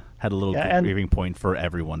had a little grieving point for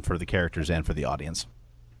everyone, for the characters and for the audience.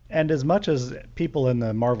 And as much as people in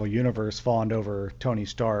the Marvel Universe fawned over Tony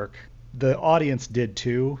Stark, the audience did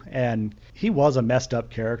too. And he was a messed up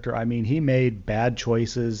character. I mean, he made bad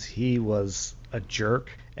choices. He was a jerk.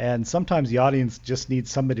 And sometimes the audience just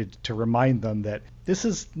needs somebody to remind them that this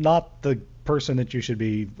is not the person that you should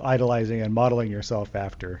be idolizing and modeling yourself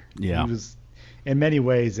after. Yeah. He was, in many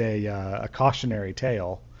ways, a cautionary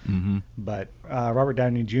tale. Mm-hmm. But Robert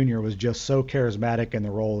Downey Jr. was just so charismatic in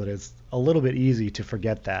the role that it's a little bit easy to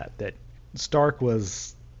forget that Stark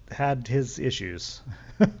had his issues.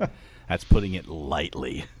 That's putting it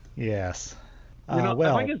lightly. Yes. If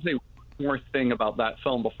I could say one more thing about that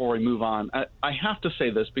film before we move on, I have to say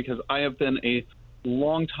this because I have been a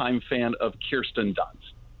longtime fan of Kirsten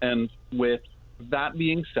Dunst. And with that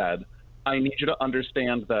being said, I need you to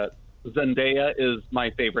understand that Zendaya is my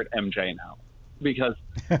favorite MJ now. Because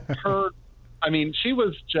she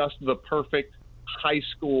was just the perfect high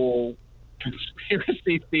school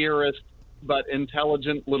conspiracy theorist, but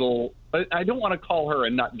intelligent little... I don't want to call her a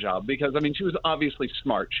nut job because, she was obviously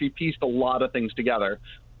smart. She pieced a lot of things together,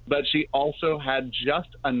 but she also had just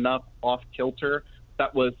enough off-kilter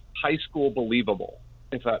that was high school believable,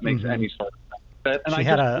 if that makes any sort of sense. And she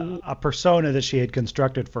had a persona that she had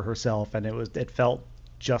constructed for herself, and it felt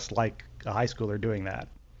just like a high schooler doing that.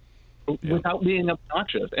 Without being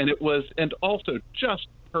obnoxious. And also just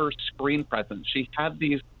her screen presence. She had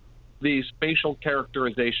these these facial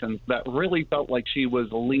characterizations that really felt like she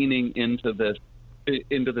was leaning into this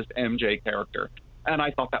MJ character. And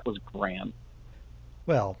I thought that was grand.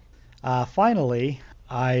 Well, finally,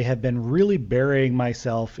 I have been really burying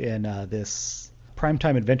myself in this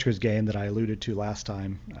Primetime Adventures game that I alluded to last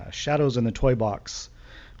time, Shadows in the Toy Box.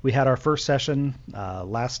 We had our first session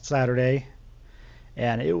last Saturday,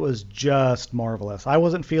 and it was just marvelous. I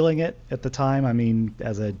wasn't feeling it at the time. I mean,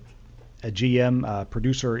 as a GM,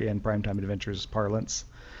 producer in Primetime Adventures parlance,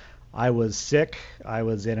 I was sick. I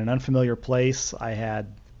was in an unfamiliar place. I had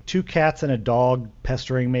 2 cats and a dog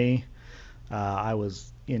pestering me. I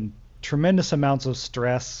was in tremendous amounts of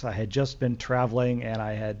stress. I had just been traveling, and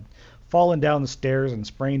I had fallen down the stairs and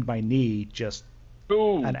sprained my knee just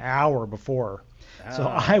an hour before. So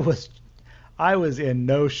I was in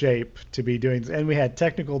no shape to be doing this. And we had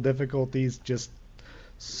technical difficulties just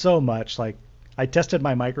so much. Like, I tested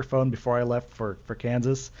my microphone before I left for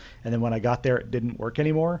Kansas, and then when I got there, it didn't work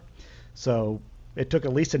anymore. So it took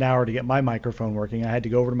at least an hour to get my microphone working. I had to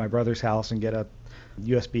go over to my brother's house and get a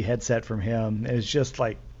USB headset from him. It was just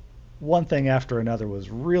like one thing after another was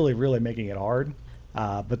really, really making it hard.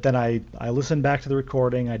 But then I listened back to the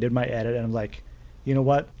recording, I did my edit, and I'm like, you know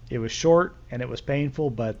what? It was short and it was painful,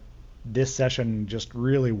 but this session just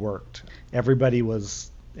really worked. Everybody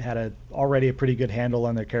had already a pretty good handle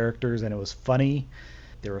on their characters, and it was funny.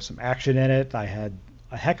 There was some action in it. I had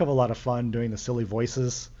a heck of a lot of fun doing the silly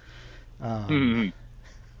voices. And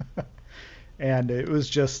it was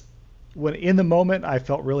just, when in the moment I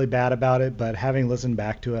felt really bad about it, but having listened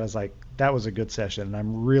back to it, I was like, that was a good session, and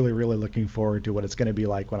I'm really, really looking forward to what it's going to be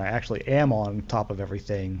like when I actually am on top of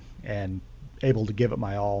everything and able to give it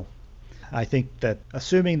my all. I think that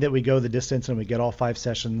assuming that we go the distance and we get all 5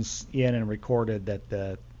 sessions in and recorded,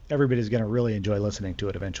 that everybody's going to really enjoy listening to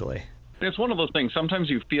it eventually. It's one of those things.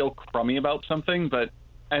 Sometimes you feel crummy about something, but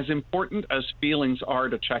as important as feelings are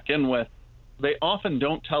to check in with, they often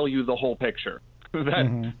don't tell you the whole picture.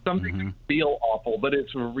 That something can feel awful, but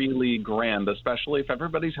it's really grand, especially if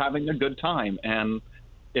everybody's having a good time. And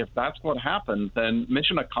if that's what happened, then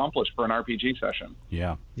mission accomplished for an RPG session.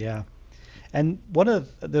 Yeah. Yeah. And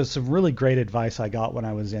there's some really great advice I got when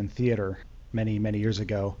I was in theater many, many years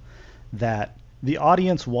ago, that the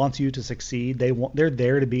audience wants you to succeed. They're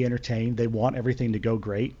there to be entertained. They want everything to go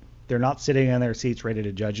great. They're not sitting in their seats ready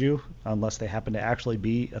to judge you unless they happen to actually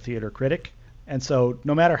be a theater critic. And so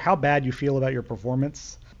no matter how bad you feel about your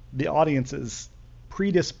performance, the audience is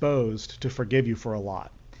predisposed to forgive you for a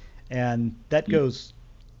lot. And that goes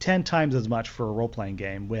 10 times as much for a role-playing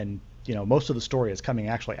game when, most of the story is coming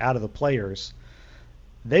actually out of the players.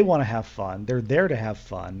 They want to have fun. They're there to have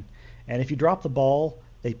fun. And if you drop the ball,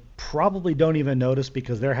 they probably don't even notice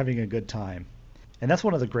because they're having a good time. And that's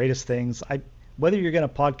one of the greatest things. Whether you're going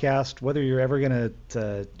to podcast, whether you're ever going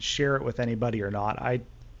to share it with anybody or not, I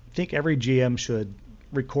think every GM should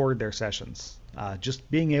record their sessions. Just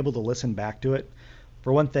being able to listen back to it.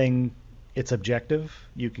 For one thing, it's objective.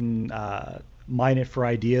 You can mine it for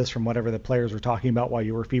ideas from whatever the players were talking about while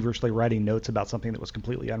you were feverishly writing notes about something that was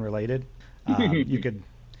completely unrelated. You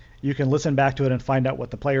can listen back to it and find out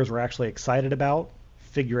what the players were actually excited about,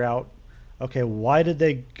 figure out, okay, why did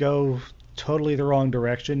they go totally the wrong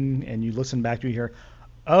direction? And you listen back to it here,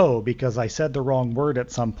 oh, because I said the wrong word at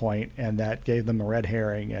some point, and that gave them a red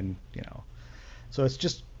herring, and so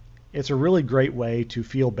it's a really great way to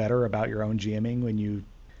feel better about your own GMing when you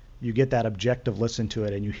get that objective listen to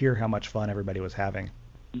it and you hear how much fun everybody was having.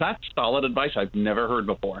 That's solid advice I've never heard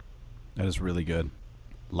before. That is really good.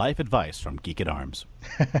 Life advice from Geek at Arms.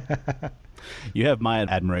 You have my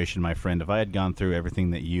admiration, my friend. If I had gone through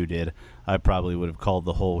everything that you did, I probably would have called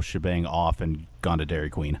the whole shebang off and gone to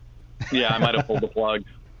Dairy Queen. Yeah, I might have pulled the plug.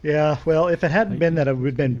 Yeah, well, if it hadn't been that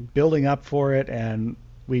we'd been building up for it and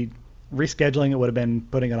rescheduling it would have been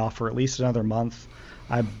putting it off for at least another month,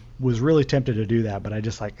 I was really tempted to do that, but I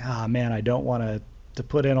just man, I don't want to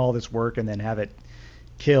put in all this work and then have it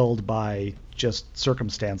killed by just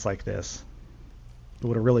circumstance like this. It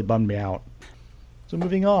would have really bummed me out. So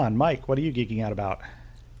moving on, Mike, what are you geeking out about?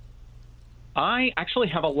 I actually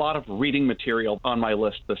have a lot of reading material on my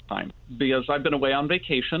list this time because I've been away on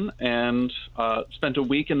vacation and spent a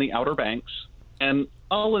week in the Outer Banks. And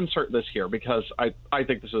I'll insert this here because I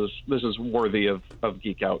think this is worthy of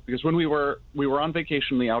geek out. Because when we were on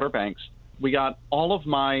vacation in the Outer Banks, we got all of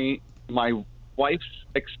my wife's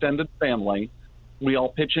extended family. We all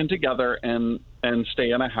pitch in together and stay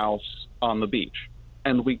in a house on the beach.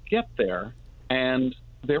 And we get there, and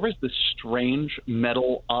there is this strange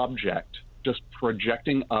metal object just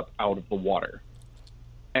projecting up out of the water.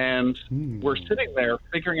 And we're sitting there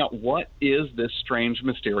figuring out what is this strange,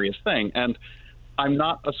 mysterious thing. And I'm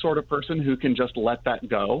not a sort of person who can just let that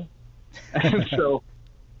go. And so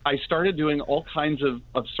I started doing all kinds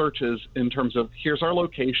of searches in terms of here's our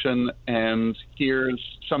location and here's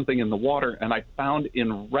something in the water. And I found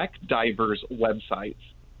in wreck divers websites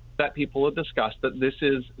that people have discussed that this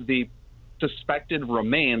is the suspected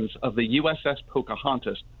remains of the USS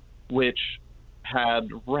Pocahontas, which had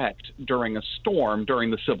wrecked during a storm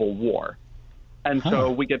during the Civil War. And so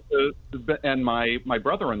we get to, and my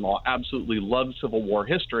brother-in-law absolutely loves Civil War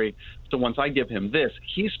history. So once I give him this,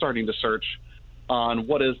 he's starting to search on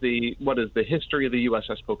what is the history of the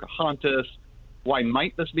USS Pocahontas, why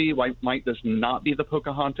might this be, why might this not be the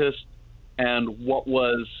Pocahontas, and what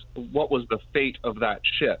was the fate of that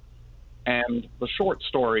ship. And the short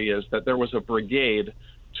story is that there was a brigade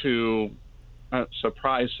to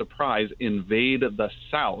surprise, surprise, invade the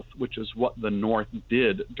South, which is what the North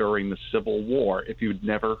did during the Civil War. If you'd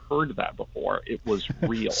never heard that before, it was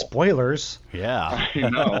real. Spoilers. Yeah. I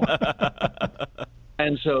know.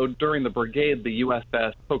 And so during the brigade, the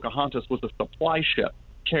USS Pocahontas was a supply ship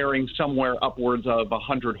carrying somewhere upwards of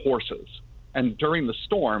 100 horses. And during the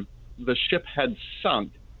storm, the ship had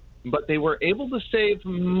sunk, but they were able to save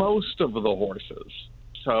most of the horses.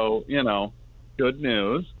 So, good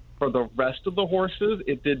news. For the rest of the horses,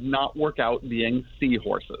 it did not work out being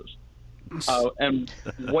seahorses. And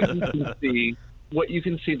what you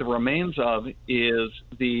can see the remains of is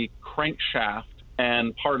the crankshaft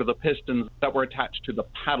and part of the pistons that were attached to the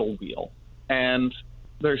paddle wheel. And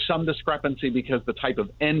there's some discrepancy because the type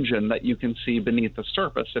of engine that you can see beneath the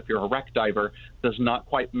surface, if you're a wreck diver, does not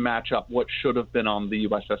quite match up what should have been on the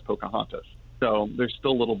USS Pocahontas. So there's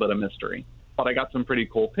still a little bit of mystery. But I got some pretty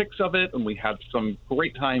cool pics of it, and we had some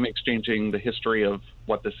great time exchanging the history of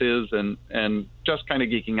what this is and just kind of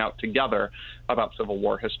geeking out together about Civil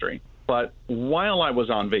War history. But while I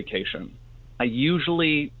was on vacation, I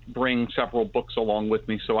usually bring several books along with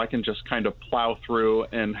me so I can just kind of plow through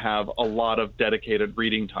and have a lot of dedicated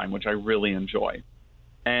reading time, which I really enjoy.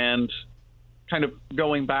 And kind of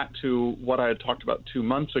going back to what I had talked about 2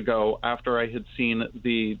 months ago after I had seen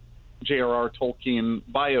the J.R.R. Tolkien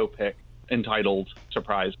biopic entitled,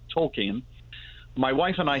 surprise, Tolkien, my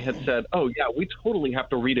wife and I had said, oh, yeah, we totally have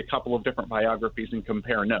to read a couple of different biographies and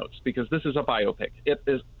compare notes because this is a biopic. It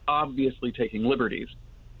is obviously taking liberties.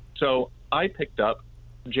 So I picked up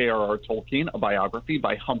J.R.R. Tolkien, a biography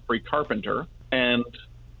by Humphrey Carpenter, and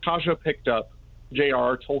Kaja picked up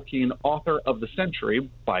J.R.R. Tolkien, Author of the Century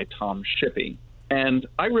by Tom Shippey. And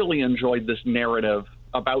I really enjoyed this narrative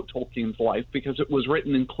about Tolkien's life because it was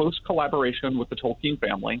written in close collaboration with the Tolkien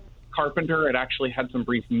family. Carpenter had actually had some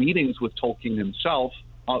brief meetings with Tolkien himself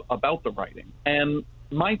about the writing. And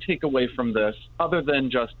my takeaway from this, other than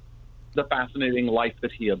just the fascinating life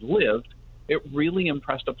that he had lived, it really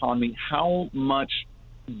impressed upon me how much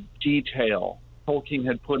detail Tolkien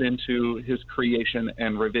had put into his creation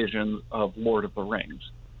and revision of Lord of the Rings,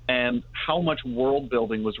 and how much world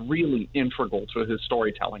building was really integral to his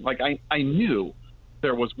storytelling. Like, I knew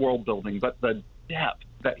there was world building, but the depth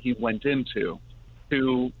that he went into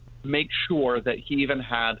to make sure that he even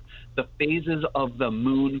had the phases of the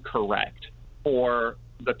moon correct for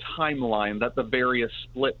the timeline that the various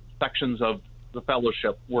split sections of the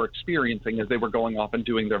Fellowship were experiencing as they were going off and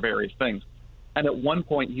doing their various things. And at one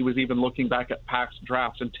point, he was even looking back at past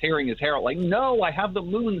drafts and tearing his hair out, like, no, I have the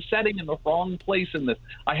moon setting in the wrong place in this.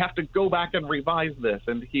 I have to go back and revise this.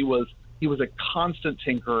 And he was a constant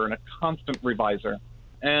tinkerer and a constant reviser.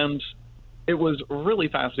 And it was really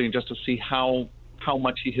fascinating just to see how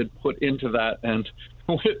much he had put into that, and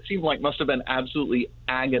what it seemed like must have been absolutely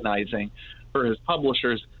agonizing for his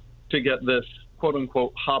publishers to get this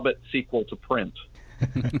quote-unquote Hobbit sequel to print.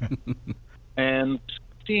 And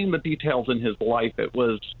seeing the details in his life, it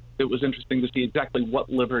was interesting to see exactly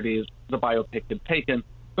what liberties the biopic had taken,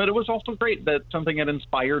 but it was also great that something had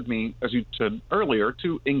inspired me, as you said earlier,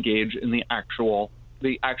 to engage in the actual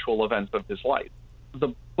events of his life.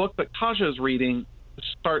 The book that Kaja is reading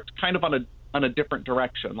starts kind of on a different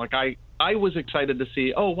direction. Like, I was excited to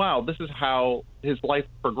see, oh, wow, this is how his life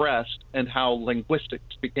progressed and how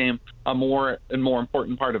linguistics became a more and more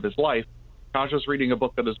important part of his life. Kaja's reading a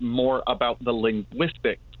book that is more about the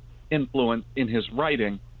linguistic influence in his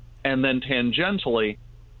writing, and then tangentially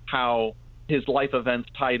how his life events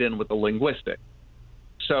tied in with the linguistic.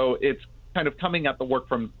 So it's kind of coming at the work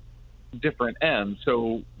from different ends.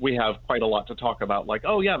 So we have quite a lot to talk about, like,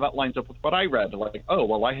 oh yeah, that lines up with what I read. Like, oh,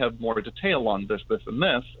 well, I have more detail on this, and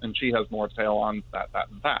this, and she has more detail on that,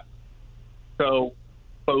 and that. So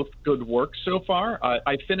both good works so far.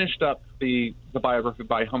 I finished up the biography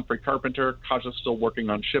by Humphrey Carpenter. Kaja's still working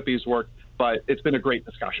on Shippey's work, but it's been a great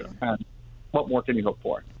discussion. And what more can you hope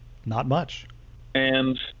for? Not much.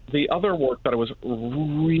 And the other work that I was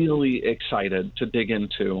really excited to dig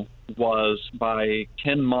into was by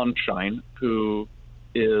Ken Monshine, who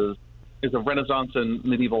is a Renaissance and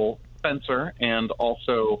medieval fencer and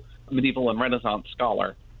also medieval and Renaissance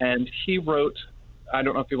scholar. And he wrote, I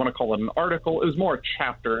don't know if you want to call it an article, it was more a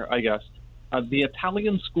chapter, I guess, The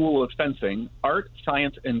Italian School of Fencing, Art,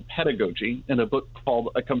 Science, and Pedagogy, in a book called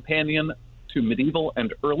A Companion to Medieval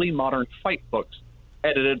and Early Modern Fight Books,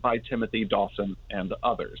 edited by Timothy Dawson and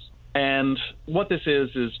others. And what this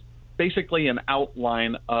is basically an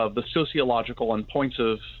outline of the sociological and points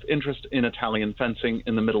of interest in Italian fencing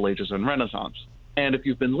in the Middle Ages and Renaissance. And if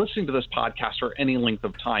you've been listening to this podcast for any length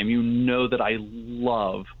of time, you know that I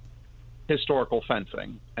love historical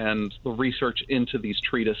fencing and the research into these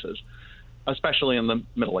treatises, especially in the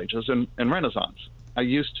Middle Ages and Renaissance. I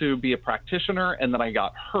used to be a practitioner, and then I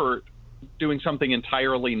got hurt doing something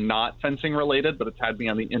entirely not fencing related, but it's had me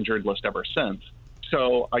on the injured list ever since.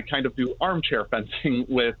 So I kind of do armchair fencing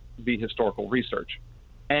with the historical research.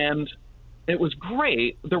 And it was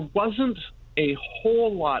great. There wasn't a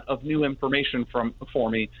whole lot of new information for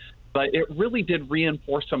me, but it really did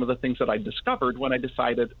reinforce some of the things that I discovered when I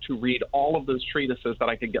decided to read all of those treatises that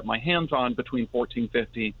I could get my hands on between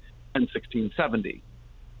 1450 and 1670.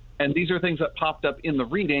 And these are things that popped up in the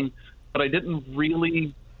reading, but I didn't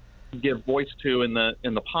really give voice to in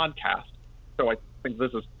the podcast. So I think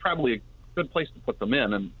this is probably a good place to put them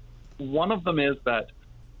in. And one of them is that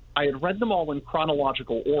I had read them all in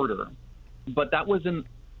chronological order, but that was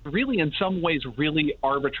really in some ways really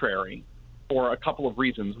arbitrary for a couple of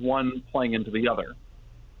reasons, one playing into the other.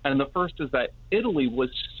 And the first is that Italy was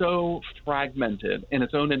so fragmented in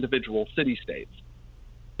its own individual city-states.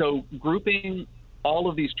 So grouping all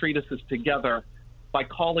of these treatises together by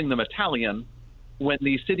calling them Italian, when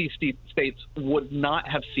the city-states would not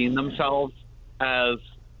have seen themselves as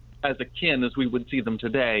akin as we would see them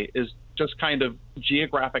today, is just kind of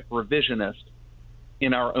geographic revisionist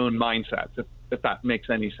in our own mindsets, if that makes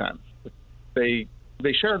any sense. They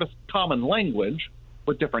shared a common language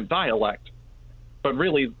with different dialect, but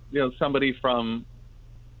really, somebody from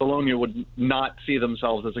Bologna would not see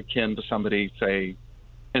themselves as akin to somebody, say,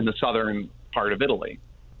 in the southern part of Italy.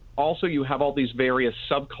 Also, you have all these various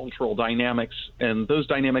subcultural dynamics, and those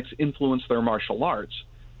dynamics influence their martial arts.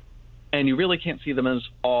 And you really can't see them as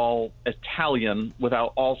all Italian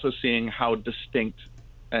without also seeing how distinct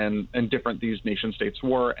and different these nation states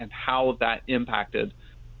were and how that impacted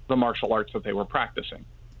the martial arts that they were practicing.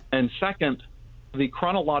 And second, the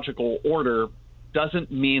chronological order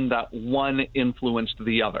doesn't mean that one influenced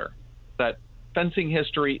the other, that fencing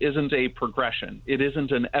history isn't a progression. It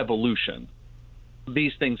isn't an evolution.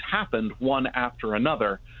 These things happened one after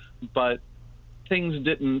another, but things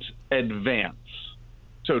didn't advance,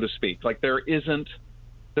 so to speak. Like there isn't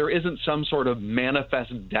some sort of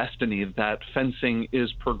manifest destiny that fencing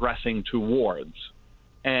is progressing towards.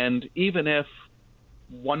 And even if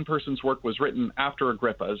one person's work was written after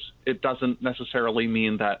Agrippa's, it doesn't necessarily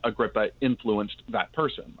mean that Agrippa influenced that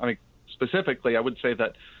person. I mean, specifically, I would say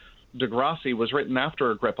that Degrassi was written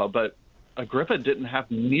after Agrippa, but Agrippa didn't have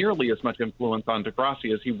nearly as much influence on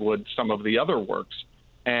Degrassi as he would some of the other works,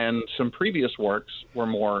 and some previous works were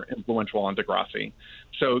more influential on Degrassi.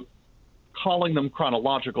 So calling them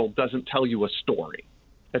chronological doesn't tell you a story.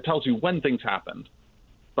 It tells you when things happened,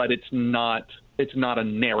 but it's not a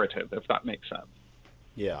narrative, if that makes sense.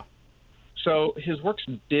 Yeah. So his works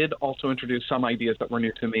did also introduce some ideas that were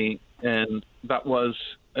new to me, and that was,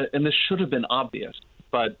 and this should have been obvious,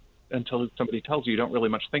 but until somebody tells you, you don't really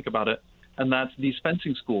much think about it. And that's these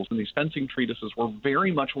fencing schools and these fencing treatises were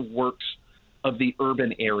very much works of the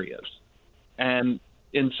urban areas. And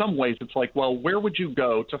in some ways, it's like, well, where would you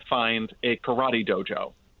go to find a karate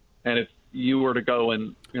dojo? And if you were to go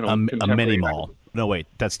and, a mini mall. No, wait,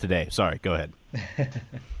 that's today. Sorry, go ahead.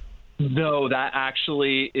 No, that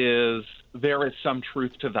actually there is some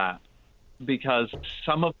truth to that, because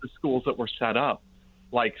some of the schools that were set up,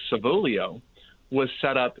 like Savolio, was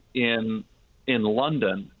set up in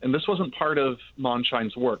London. And this wasn't part of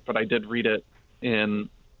Monshine's work, but I did read it in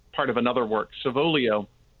part of another work. Savolio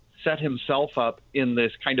set himself up in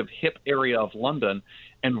this kind of hip area of London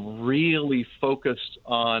and really focused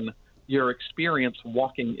on your experience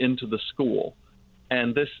walking into the school.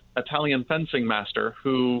 And this Italian fencing master,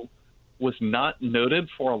 who was not noted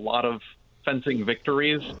for a lot of fencing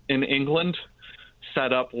victories in England,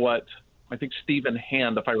 set up what I think Stephen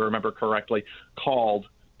Hand, if I remember correctly, called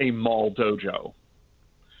a mall dojo.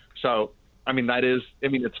 So,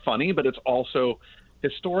 it's funny, but it's also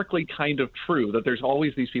historically kind of true that there's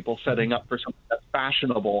always these people setting up for something that's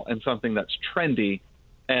fashionable and something that's trendy,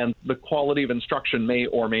 and the quality of instruction may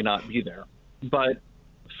or may not be there. but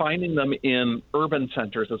finding them in urban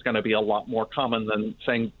centers is going to be a lot more common than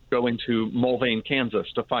saying going to Mulvane, Kansas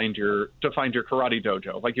to find your karate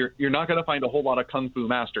dojo. Like you're not going to find a whole lot of kung fu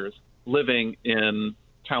masters living in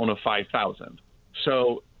town of 5,000.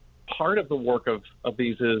 So part of the work of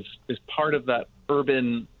these is part of that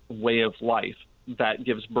urban way of life that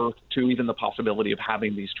gives birth to even the possibility of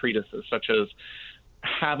having these treatises, such as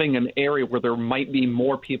having an area where there might be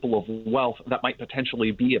more people of wealth that might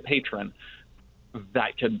potentially be a patron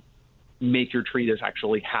that could make your treatise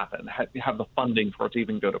actually happen, have the funding for it to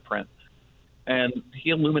even go to print. And he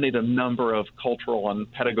illuminated a number of cultural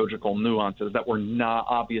and pedagogical nuances that were not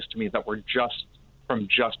obvious to me, that were just from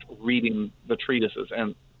just reading the treatises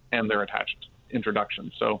and their attached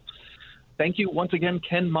introductions. So thank you once again,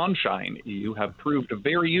 Ken Monshine. You have proved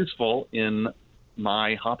very useful in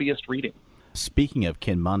my hobbyist reading. Speaking of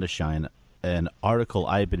Ken Monshine, an article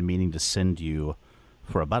I've been meaning to send you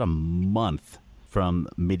for about a month from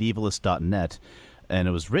medievalist.net, and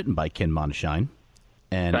it was written by Ken Monshine.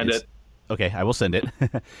 And Send it. Okay, I will send it.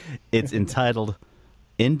 It's entitled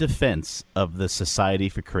In Defense of the Society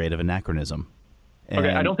for Creative Anachronism. And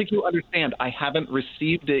okay, I don't think you understand. I haven't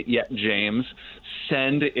received it yet, James.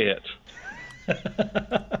 Send it.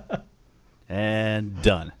 And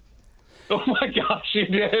done. Oh my gosh, you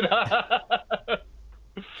did. That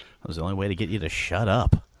was the only way to get you to shut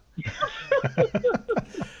up.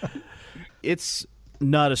 It's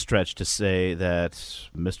not a stretch to say that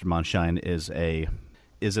Mr. Monshine is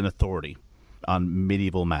an authority on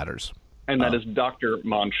medieval matters. And that is Dr.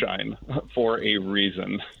 Monshine for a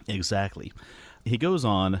reason. Exactly. He goes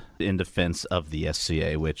on in defense of the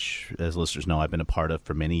SCA, which, as listeners know, I've been a part of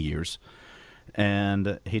for many years.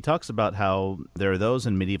 And he talks about how there are those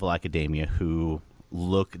in medieval academia who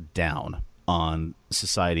look down on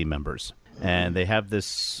society members. And they have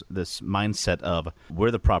this mindset of, we're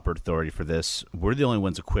the proper authority for this. We're the only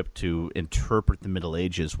ones equipped to interpret the Middle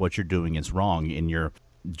Ages. What you're doing is wrong in your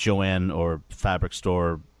Joanne or fabric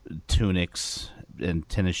store tunics and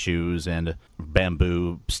tennis shoes and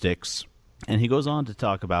bamboo sticks. And he goes on to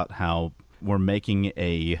talk about how we're making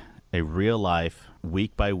a real-life,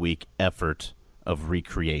 week-by-week effort of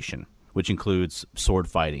recreation, which includes sword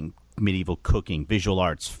fighting, medieval cooking, visual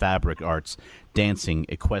arts, fabric arts, dancing,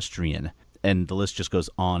 equestrian, and the list just goes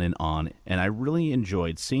on. And I really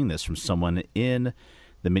enjoyed seeing this from someone in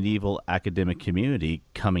the medieval academic community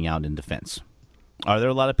coming out in defense. Are there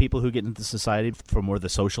a lot of people who get into society for more the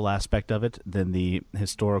social aspect of it than the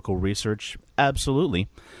historical research? Absolutely.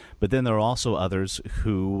 But then there are also others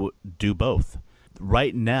who do both.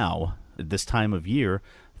 Right now, at this time of year,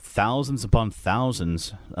 thousands upon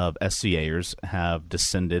thousands of SCAers have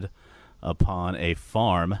descended upon a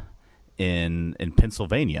farm in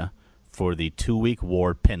Pennsylvania for the 2-week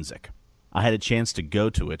war Pennsic. I had a chance to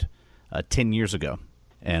go to it 10 years ago.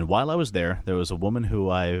 And while I was there was a woman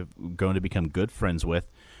who I'm going to become good friends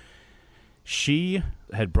with. She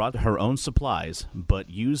had brought her own supplies, but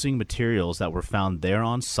using materials that were found there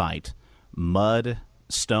on site, mud,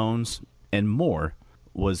 stones, and more,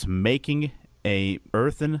 was making a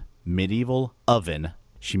earthen medieval oven.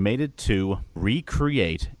 She made it to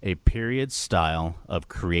recreate a period style of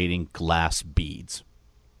creating glass beads.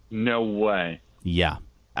 No way. Yeah.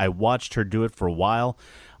 I watched her do it for a while.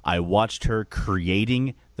 I watched her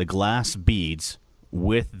creating the glass beads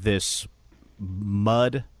with this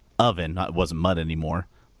mud oven. It wasn't mud anymore,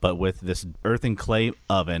 but with this earthen clay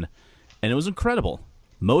oven, and it was incredible.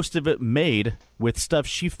 Most of it made with stuff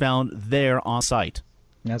she found there on site.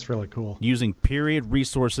 That's really cool. Using period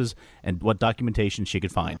resources and what documentation she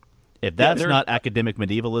could find. If that's not academic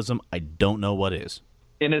medievalism, I don't know what is.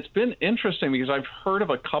 And it's been interesting because I've heard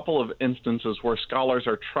of a couple of instances where scholars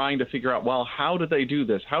are trying to figure out, well, how did they do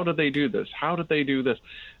this? How did they do this? How did they do this?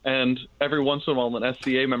 And every once in a while, an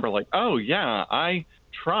SCA member like, oh, yeah, I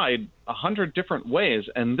tried 100 different ways,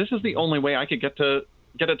 and this is the only way I could get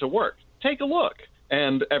it to work. Take a look.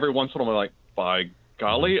 And every once in a while, like, by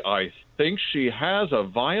golly, I think she has a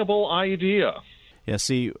viable idea. Yeah,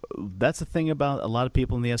 see, that's the thing about a lot of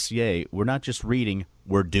people in the SCA. We're not just reading,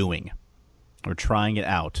 we're doing. We're trying it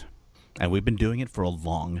out. And we've been doing it for a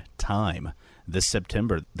long time. This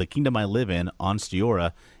September, the kingdom I live in,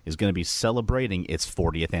 Onstiora, is going to be celebrating its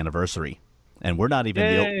 40th anniversary. And we're not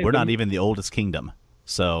even the oldest kingdom.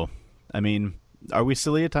 So, I mean, are we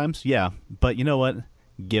silly at times? Yeah. But you know what?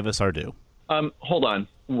 Give us our due. Hold on.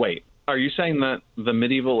 Wait. Are you saying that the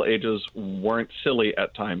medieval ages weren't silly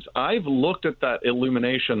at times? I've looked at that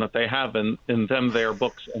illumination that they have in their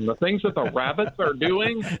books, and the things that the rabbits are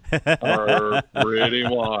doing are pretty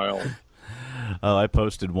wild. Oh, I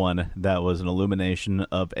posted one that was an illumination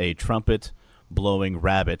of a trumpet blowing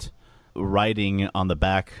rabbit writing on the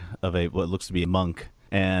back of what looks to be a monk,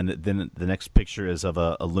 and then the next picture is of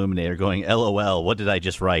a Illuminator going, LOL, what did I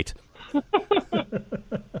just write?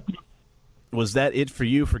 Was that it for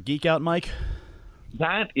you for Geek Out, Mike?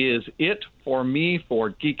 That is it for me for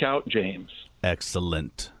Geek Out, James.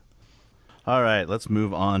 Excellent. All right, let's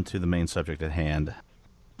move on to the main subject at hand.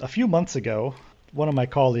 A few months ago, one of my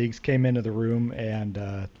colleagues came into the room, and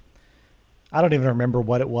I don't even remember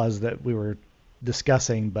what it was that we were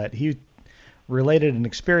discussing, but he related an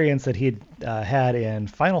experience that he'd had in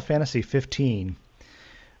Final Fantasy 15,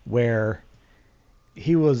 where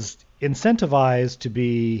he was incentivized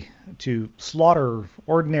to slaughter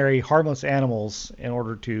ordinary harmless animals in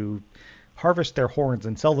order to harvest their horns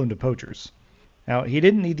and sell them to poachers. Now, he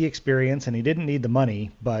didn't need the experience and he didn't need the money,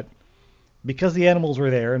 but because the animals were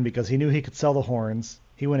there and because he knew he could sell the horns,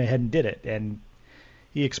 he went ahead and did it. And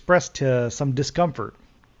he expressed some discomfort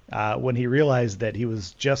when he realized that he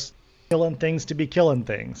was just killing things to be killing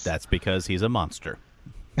things. That's because he's a monster.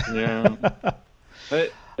 Yeah.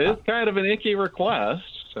 It is kind of an icky request.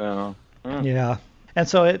 So yeah. And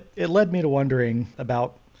so it led me to wondering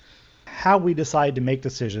about how we decide to make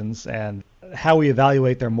decisions and how we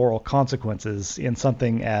evaluate their moral consequences in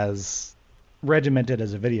something as regimented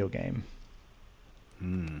as a video game.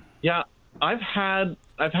 Yeah, I've had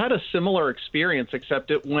a similar experience,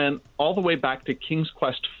 except it went all the way back to King's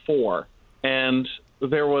Quest IV, and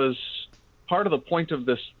there was part of the point of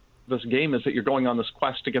this game is that you're going on this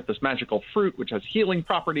quest to get this magical fruit, which has healing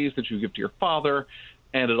properties that you give to your father,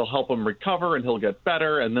 and it'll help him recover, and he'll get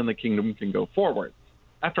better, and then the kingdom can go forward.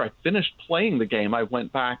 After I finished playing the game, I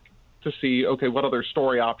went back to see, okay, what other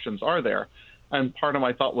story options are there? And part of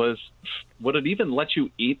my thought was, would it even let you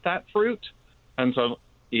eat that fruit? And so,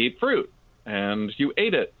 eat fruit. And you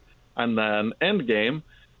ate it. And then, end game,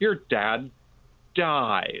 your dad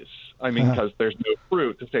dies. I mean, because there's no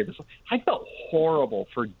fruit to save this. I felt horrible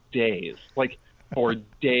for days. Like, for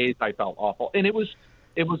days I felt awful. And it was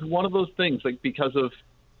one of those things, like, because of,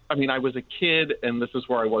 I mean, I was a kid, and this is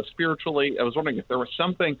where I was spiritually. I was wondering if there was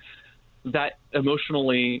something that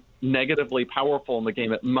emotionally negatively powerful in the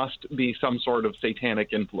game. It must be some sort of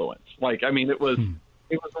satanic influence. Like, I mean, it was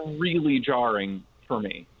really jarring for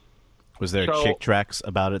me. Was there chick tracts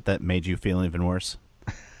about it that made you feel even worse?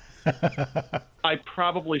 I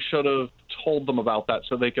probably should have told them about that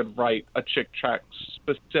so they could write a chick tract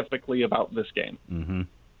specifically about this game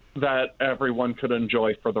that everyone could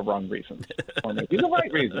enjoy for the wrong reasons, or maybe the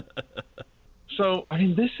right reason. So, I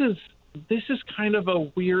mean, this is kind of a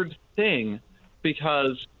weird thing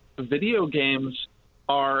because video games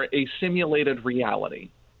are a simulated reality.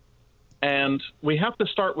 And we have to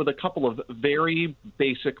start with a couple of very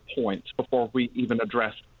basic points before we even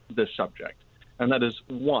address this subject. And that is,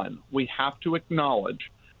 one, we have to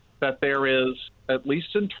acknowledge that there is, at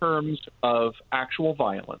least in terms of actual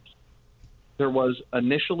violence, there was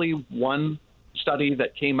initially one study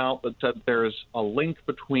that came out that said there's a link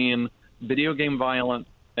between video game violence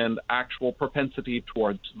and actual propensity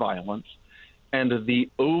towards violence. And the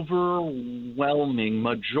overwhelming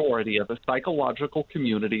majority of the psychological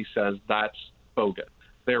community says that's bogus.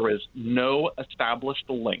 There is no established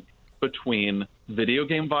link between video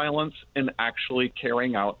game violence and actually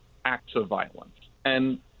carrying out acts of violence.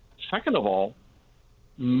 And second of all,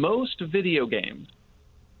 most video games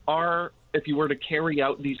are, if you were to carry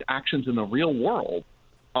out these actions in the real world,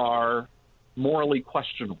 are morally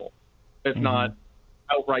questionable, if not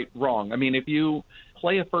outright wrong. I mean, if you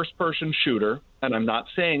play a first-person shooter, and I'm not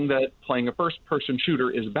saying that playing a first-person shooter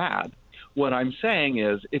is bad. What I'm saying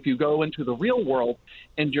is if you go into the real world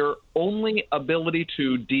and your only ability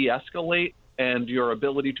to de-escalate and your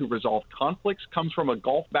ability to resolve conflicts comes from a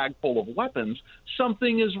golf bag full of weapons,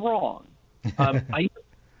 something is wrong. I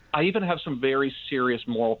even have some very serious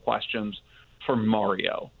moral questions for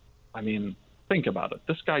Mario. I mean, think about it.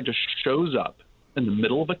 This guy just shows up in the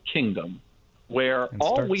middle of a kingdom where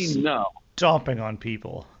all we know... stomping on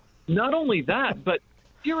people. Not only that, but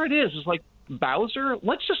here it is. It's like Bowser.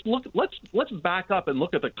 Let's back up and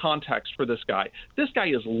look at the context for this guy. This guy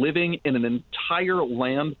is living in an entire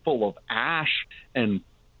land full of ash and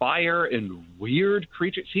fire and weird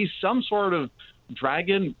creatures. He's some sort of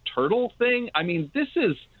dragon turtle thing. I mean,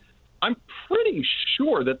 I'm pretty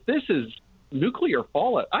sure that this is nuclear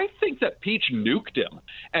fallout. I think that Peach nuked him,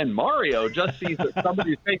 and Mario just sees that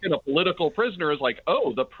somebody's taken a political prisoner, is like,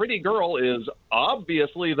 oh, the pretty girl is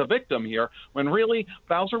obviously the victim here, when really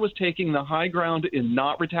Bowser was taking the high ground in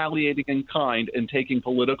not retaliating in kind and taking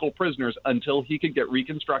political prisoners until he could get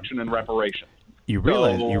reconstruction and reparation. You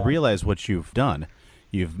realize what you've done.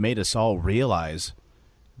 You've made us all realize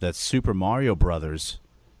that Super Mario Brothers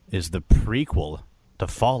is the prequel to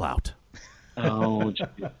Fallout. Oh, geez.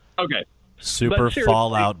 Okay. Super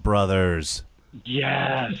Fallout Brothers.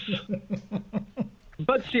 Yes.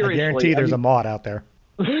 But seriously, I guarantee there's a mod out there.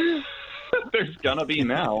 There's gonna be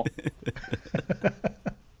now.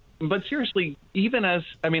 But seriously, even as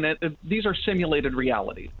these are simulated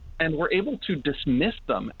realities, and we're able to dismiss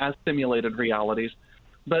them as simulated realities.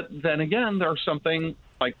 But then again, there's something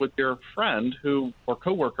like with your friend or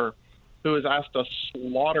coworker who has asked us to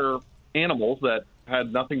slaughter animals that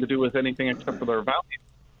had nothing to do with anything except for their value.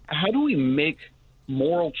 How do we make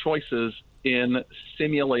moral choices in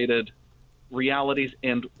simulated realities,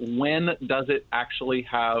 and when does it actually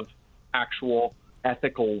have actual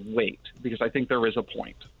ethical weight? Because I think there is a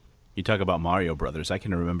point. You talk about Mario Brothers. I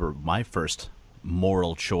can remember my first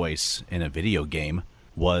moral choice in a video game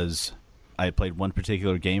was I had played one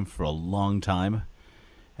particular game for a long time,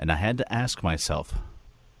 and I had to ask myself,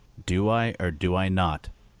 do I or do I not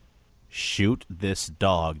shoot this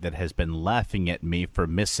dog that has been laughing at me for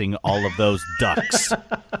missing all of those ducks?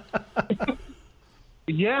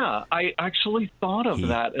 Yeah, I actually thought of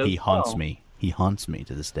that as well. He haunts me. He haunts me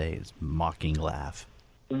to this day, his mocking laugh.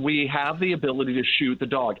 We have the ability to shoot the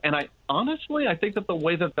dog. And I think that the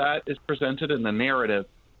way that is presented in the narrative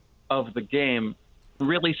of the game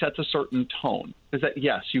really sets a certain tone. Is that,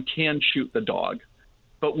 yes, you can shoot the dog,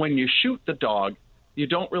 but when you shoot the dog, you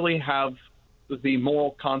don't really have the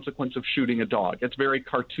moral consequence of shooting a dog. It's very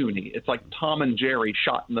cartoony. It's like Tom and Jerry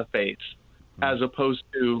shot in the face, as opposed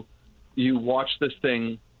to you watch this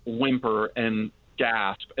thing whimper and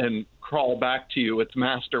gasp and crawl back to you, its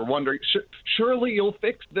master, wondering, surely you'll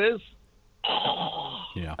fix this?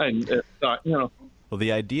 Yeah. And Well,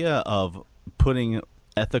 the idea of putting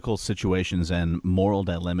ethical situations and moral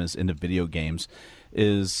dilemmas into video games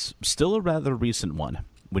is still a rather recent one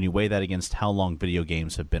when you weigh that against how long video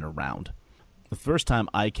games have been around. The first time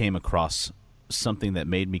I came across something that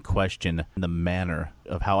made me question the manner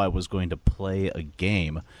of how I was going to play a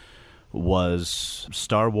game was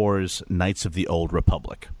Star Wars Knights of the Old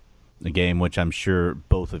Republic, a game which I'm sure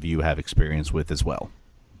both of you have experience with as well.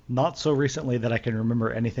 Not so recently that I can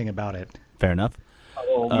remember anything about it. Fair enough.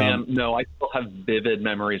 Oh, man, no, I still have vivid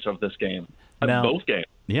memories of this game. Both games.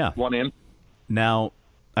 Yeah. One in. Now,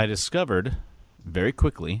 I discovered very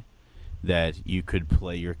quickly that you could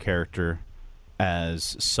play your character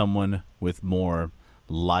as someone with more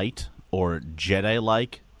light or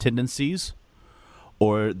Jedi-like tendencies,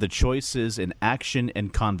 or the choices in action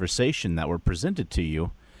and conversation that were presented to you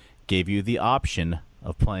gave you the option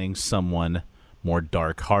of playing someone more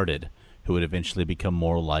dark-hearted, who would eventually become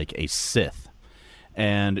more like a Sith.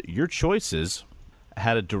 And your choices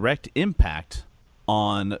had a direct impact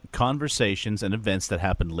on conversations and events that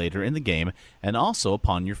happened later in the game, and also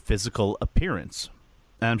upon your physical appearance.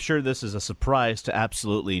 And I'm sure this is a surprise to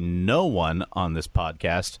absolutely no one on this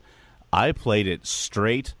podcast. I played it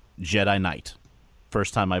straight Jedi Knight.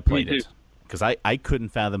 First time I played it, because I couldn't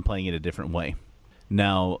fathom playing it a different way.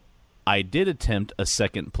 Now, I did attempt a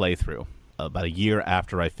second playthrough about a year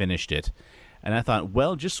after I finished it, and I thought,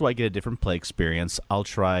 well, just so I get a different play experience, I'll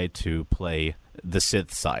try to play the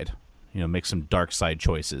Sith side, make some dark side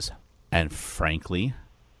choices. And frankly,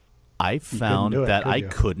 I found that I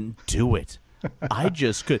couldn't do it. I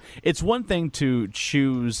just could. It's one thing to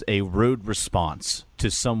choose a rude response to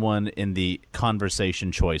someone in the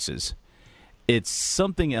conversation choices. It's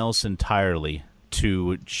something else entirely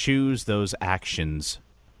to choose those actions,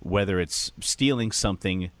 whether it's stealing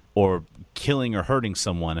something or killing or hurting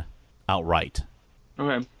someone outright.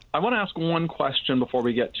 Okay. I want to ask one question before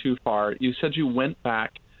we get too far. You said you went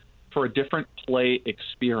back for a different play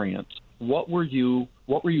experience. What were you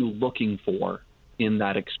looking for in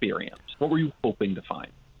that experience? What were you hoping to find?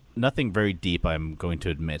 Nothing very deep, I'm going to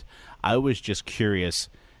admit. I was just curious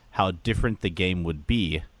how different the game would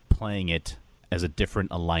be playing it as a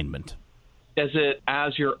different alignment. Is it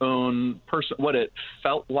as your own person, what it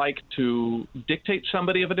felt like to dictate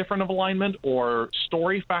somebody of a different alignment, or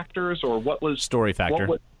story factors, or what was... Story factor.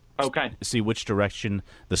 Okay. See which direction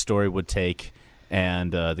the story would take,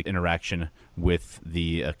 and the interaction with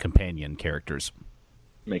the companion characters.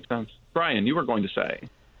 Makes sense. Brian, you were going to say...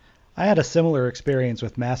 I had a similar experience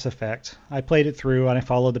with Mass Effect. I played it through, and I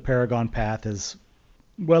followed the Paragon path as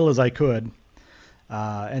well as I could.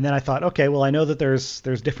 And then I thought, okay, well, I know that there's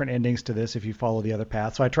different endings to this if you follow the other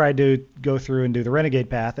path. So I tried to go through and do the Renegade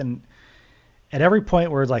path. And at every point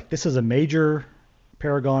where it's like, this is a major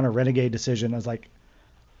Paragon or Renegade decision, I was like,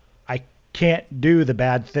 I can't do the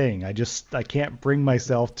bad thing. I can't bring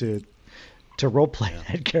myself to roleplay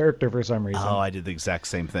that character for some reason. Oh, I did the exact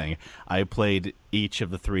same thing. I played each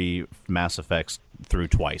of the 3 Mass Effects through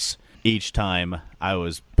twice. Each time I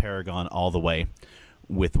was Paragon all the way,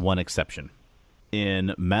 with one exception.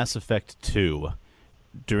 in Mass Effect 2,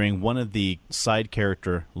 during one of the side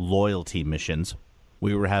character loyalty missions,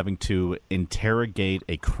 we were having to interrogate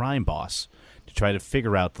a crime boss to try to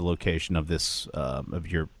figure out the location of this of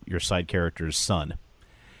your side character's son.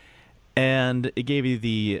 And it gave you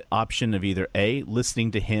the option of either A,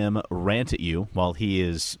 listening to him rant at you while he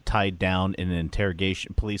is tied down in an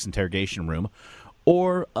police interrogation room,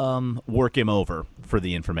 or work him over for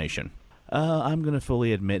the information. I'm going to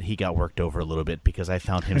fully admit he got worked over a little bit because I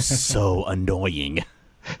found him so annoying.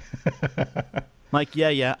 Like,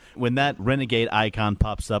 yeah, when that renegade icon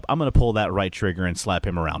pops up, I'm going to pull that right trigger and slap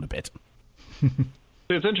him around a bit.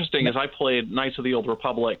 It's interesting, as I played Knights of the Old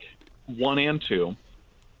Republic 1 and 2,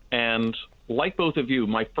 and like both of you,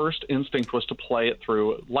 my first instinct was to play it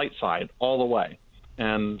through light side all the way.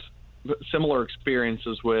 And similar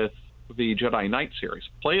experiences with the Jedi Knight series.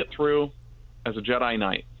 Play it through as a Jedi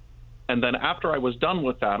Knight. And then after I was done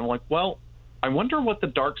with that, I'm like, well, I wonder what the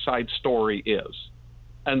dark side story is.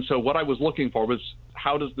 And so what I was looking for was,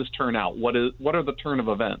 how does this turn out? What are the turn of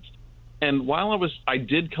events? And while I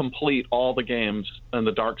did complete all the games in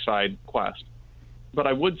the dark side quest, but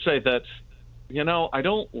I would say that, I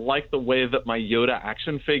don't like the way that my Yoda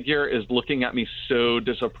action figure is looking at me so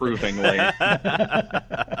disapprovingly.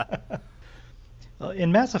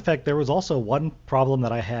 In Mass Effect, there was also one problem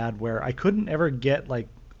that I had where I couldn't ever get like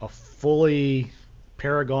a fully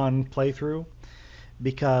Paragon playthrough,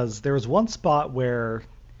 because there was one spot where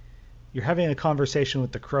you're having a conversation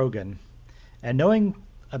with the Krogan, and knowing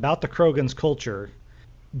about the Krogan's culture,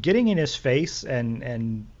 getting in his face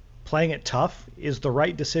and playing it tough is the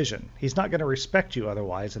right decision. He's not going to respect you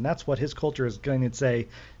otherwise, and that's what his culture is going to say,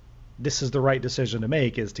 this is the right decision to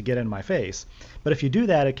make, is to get in my face. But if you do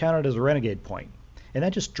that, it counted as a renegade point. And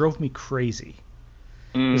that just drove me crazy.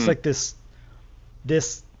 It's like this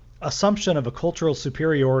assumption of a cultural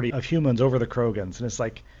superiority of humans over the Krogans. And it's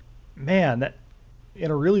like, man, that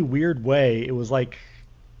in a really weird way, it was like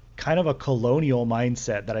kind of a colonial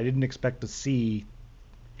mindset that I didn't expect to see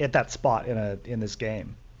at that spot in this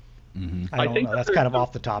game. Mm-hmm. I don't know. That's kind of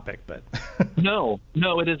off the topic, but No,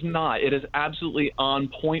 it is not. It is absolutely on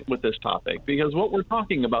point with this topic, because what we're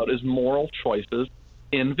talking about is moral choices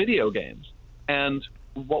in video games. And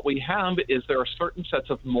what we have is there are certain sets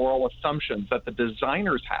of moral assumptions that the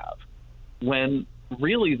designers have when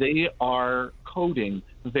really they are coding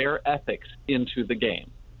their ethics into the game.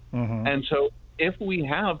 Mm-hmm. And so if we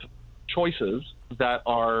have choices that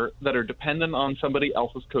are dependent on somebody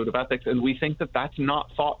else's code of ethics, and we think that that's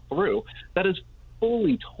not thought through, that is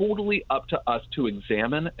fully, totally up to us to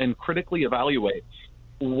examine and critically evaluate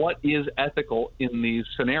what is ethical in these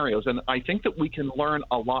scenarios. And I think that we can learn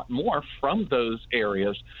a lot more from those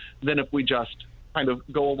areas than if we just kind of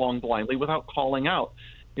go along blindly without calling out.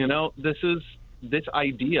 This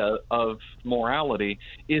idea of morality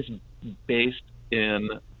is based in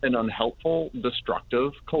an unhelpful,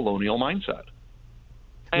 destructive colonial mindset.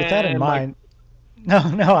 With that in mind,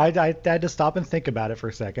 I had to stop and think about it for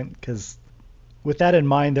a second, because with that in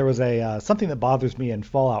mind, there was something that bothers me in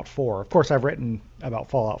Fallout 4. Of course, I've written about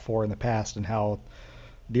Fallout 4 in the past and how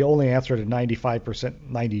the only answer to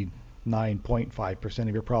 99.5%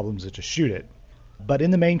 of your problems is to shoot it. But in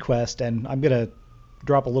the main quest, and I'm going to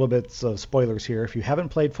drop a little bit of spoilers here. If you haven't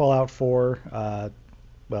played Fallout 4,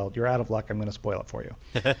 well, you're out of luck. I'm going to spoil it for you.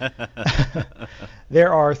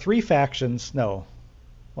 There are 4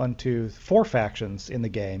 factions in the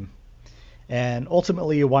game, and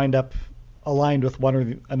ultimately you wind up aligned with one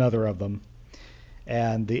or another of them,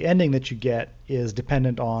 and the ending that you get is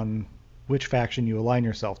dependent on which faction you align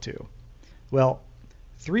yourself to. Well,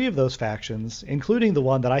 3 of those factions, including the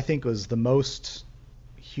one that I think was the most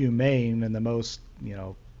humane and the most,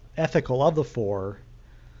 ethical of the 4,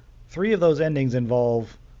 3 of those endings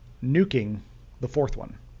involve nuking the 4th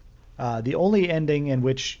one. The only ending in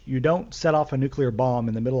which you don't set off a nuclear bomb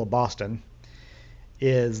in the middle of Boston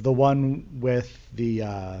is the one with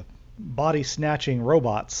the body-snatching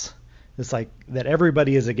robots. It's like that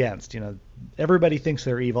everybody is against. Everybody thinks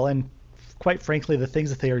they're evil, and quite frankly, the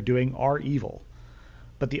things that they are doing are evil.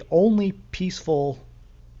 But the only peaceful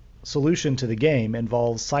solution to the game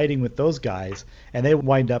involves siding with those guys, and they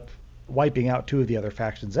wind up wiping out 2 of the other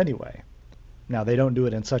factions anyway. Now, they don't do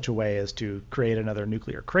it in such a way as to create another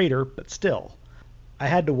nuclear crater, but still. I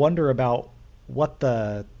had to wonder about what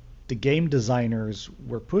the game designers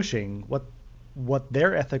were pushing, what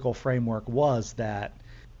their ethical framework was, that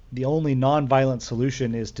the only non-violent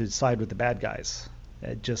solution is to side with the bad guys.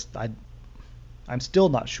 I'm still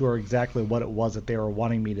not sure exactly what it was that they were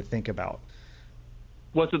wanting me to think about.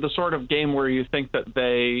 Was it the sort of game where you think that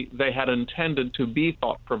they had intended to be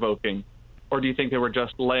thought-provoking, Or do you think they were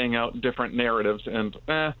just laying out different narratives and,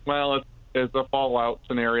 it's a Fallout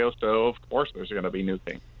scenario, so of course there's going to be new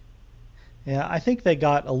things? Yeah, I think they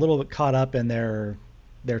got a little bit caught up in their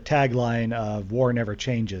tagline of "War never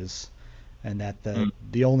changes," and that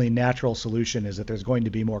the only natural solution is that there's going to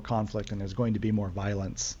be more conflict and there's going to be more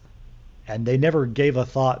violence. And they never gave a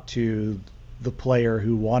thought to the player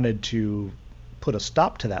who wanted to put a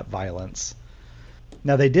stop to that violence.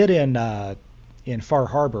 Now they did in Far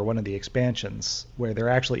Harbor, one of the expansions, where there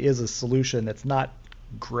actually is a solution that's not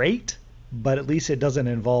great, but at least it doesn't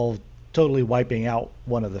involve totally wiping out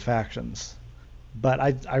one of the factions. But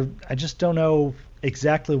I just don't know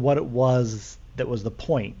exactly what it was that was the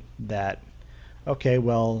point. That, okay,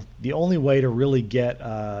 well, the only way to really get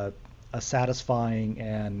a satisfying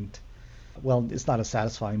and, well, it's not a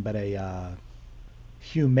satisfying, but a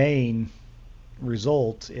humane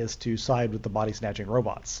result is to side with the body-snatching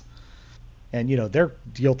robots. And, they're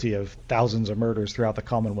guilty of thousands of murders throughout the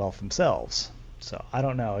Commonwealth themselves. So I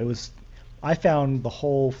don't know. I found the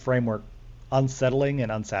whole framework unsettling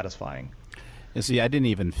and unsatisfying. You see, I didn't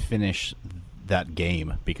even finish that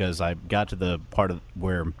game because I got to the part of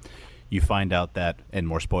where you find out that, and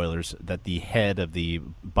more spoilers, that the head of the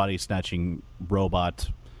body-snatching robot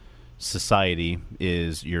society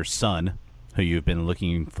is your son, who you've been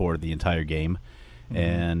looking for the entire game.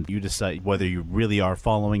 And you decide whether you really are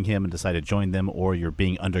following him and decide to join them, or you're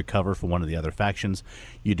being undercover for one of the other factions.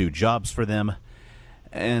 You do jobs for them.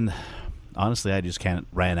 And honestly, I just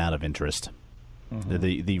ran out of interest.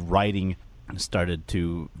 The writing started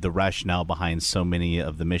to, the rationale behind so many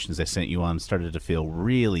of the missions they sent you on started to feel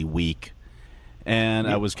really weak. And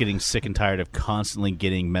I was getting sick and tired of constantly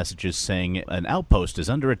getting messages saying an outpost is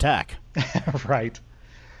under attack. Right.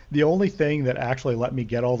 The only thing that actually let me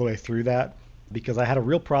get all the way through that, because I had a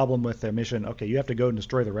real problem with their mission. Okay, you have to go and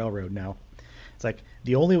destroy the railroad now. It's like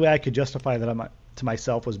the only way I could justify that to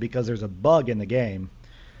myself was because there's a bug in the game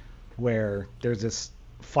where there's this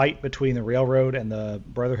fight between the railroad and the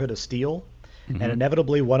Brotherhood of Steel, and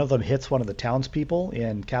inevitably one of them hits one of the townspeople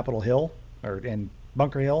in Capitol Hill, or in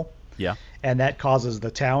Bunker Hill. Yeah. And that causes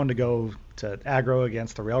the town to go to aggro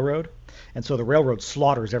against the railroad. And so the railroad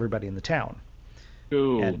slaughters everybody in the town.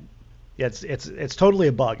 Ooh. And it's totally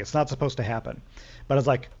a bug. It's not supposed to happen. But it's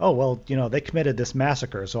like, oh, well, they committed this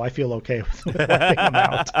massacre, so I feel okay with wiping them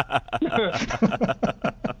out.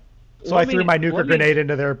 So I threw my nuclear grenade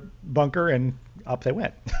into their bunker, and up they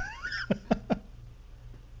went.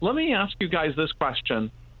 Let me ask you guys this question.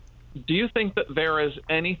 Do you think that there is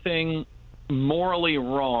anything morally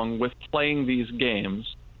wrong with playing these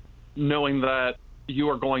games, knowing that you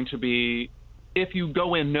are going to be, if you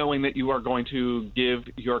go in knowing that you are going to give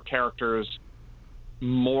your characters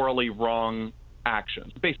morally wrong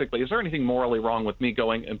actions? Basically, is there anything morally wrong with me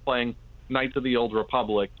going and playing Knights of the Old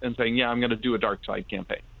Republic and saying, yeah, I'm going to do a dark side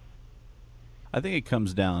campaign? I think it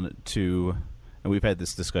comes down to, and we've had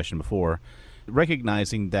this discussion before,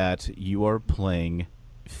 recognizing that you are playing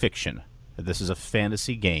fiction. This is a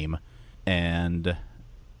fantasy game, and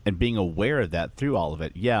being aware of that through all of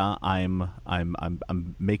it. Yeah, I'm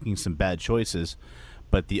making some bad choices,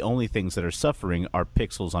 but the only things that are suffering are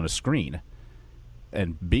pixels on a screen.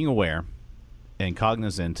 And being aware and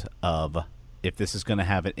cognizant of if this is going to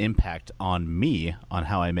have an impact on me, on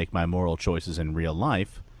how I make my moral choices in real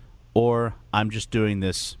life, or I'm just doing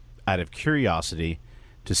this out of curiosity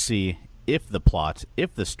to see if the plot,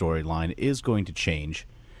 if the storyline is going to change.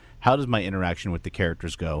 How does my interaction with the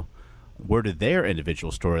characters go? Where do their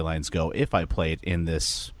individual storylines go if I play it in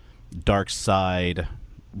this dark side,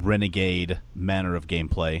 renegade manner of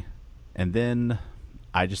gameplay? And then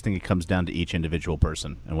I just think it comes down to each individual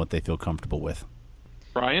person and what they feel comfortable with.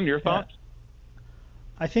 Brian, your thoughts?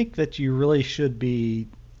 I think that you really should be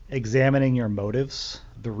examining your motives,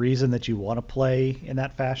 the reason that you want to play in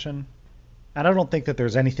that fashion. And I don't think that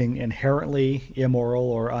there's anything inherently immoral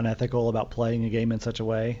or unethical about playing a game in such a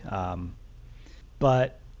way.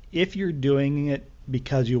 But if you're doing it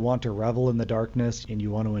because you want to revel in the darkness and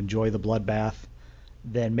you want to enjoy the bloodbath,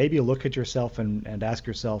 then maybe look at yourself and ask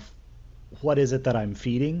yourself, what is it that I'm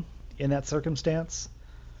feeding in that circumstance?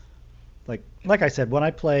 Like I said, when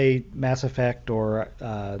I play Mass Effect or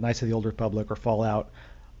Knights of the Old Republic or Fallout,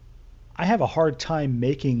 I have a hard time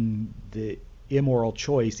making the immoral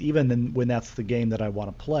choice, even when that's the game that I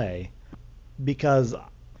want to play, because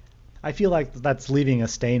I feel like that's leaving a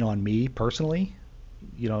stain on me personally,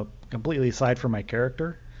 completely aside from my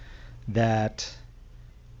character, that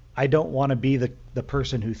I don't want to be the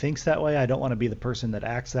person who thinks that way. I don't want to be the person that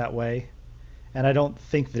acts that way. And I don't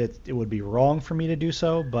think that it would be wrong for me to do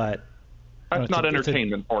so, but... That's not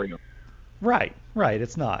entertainment for you. Right.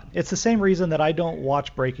 It's not. It's the same reason that I don't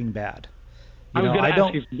watch Breaking Bad. I was going to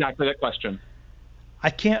ask you exactly that question. I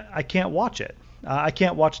can't watch it. I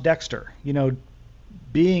can't watch Dexter.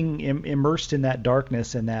 Being immersed in that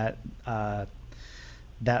darkness and that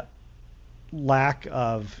lack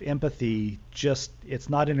of empathy, it's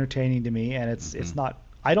not entertaining to me, and it's not.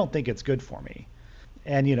 I don't think it's good for me.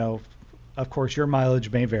 And of course, your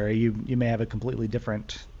mileage may vary. You may have a completely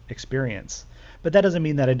different experience, but that doesn't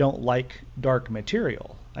mean that I don't like dark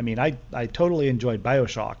material. I mean, I totally enjoyed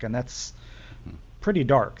BioShock, and that's pretty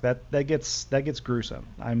dark. That gets gruesome.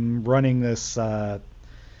 I'm running this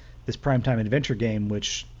primetime adventure game,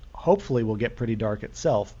 which hopefully will get pretty dark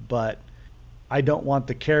itself, but I don't want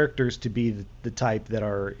the characters to be the type that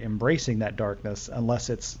are embracing that darkness unless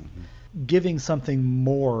it's giving something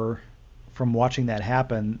more from watching that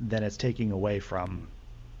happen than it's taking away from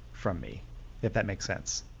me, if that makes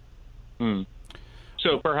sense.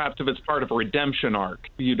 So perhaps if it's part of a redemption arc,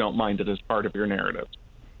 you don't mind it as part of your narrative.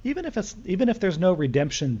 Even if there's no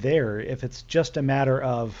redemption there, if it's just a matter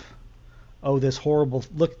of, I did this horrible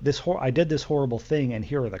thing and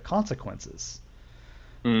here are the consequences.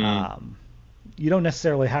 You don't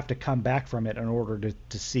necessarily have to come back from it in order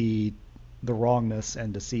to see the wrongness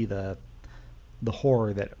and to see the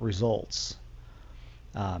horror that results.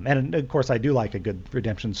 And of course, I do like a good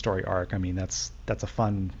redemption story arc. I mean, that's a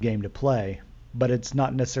fun game to play, but it's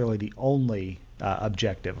not necessarily the only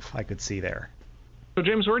objective I could see there. So,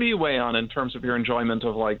 James, where do you weigh on in terms of your enjoyment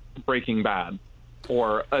of like Breaking Bad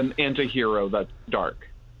or an anti-hero that's dark?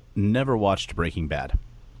 Never watched Breaking Bad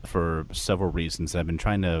for several reasons. I've been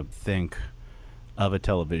trying to think of a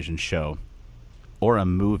television show or a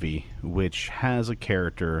movie which has a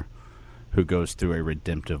character who goes through a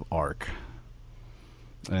redemptive arc.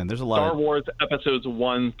 And there's a lot Star Wars episodes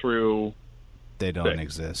 1 through They don't 6.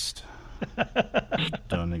 exist.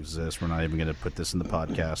 Don't exist. We're not even going to put this in the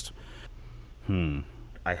podcast.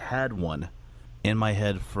 I had one in my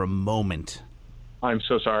head for a moment. I'm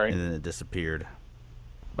so sorry. And then it disappeared.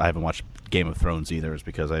 I haven't watched Game of Thrones either. It's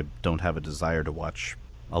because I don't have a desire to watch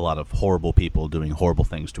a lot of horrible people doing horrible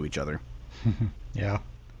things to each other. Yeah.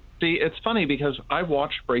 See, it's funny because I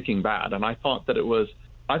watched Breaking Bad and I thought it was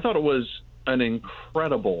an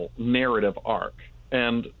incredible narrative arc.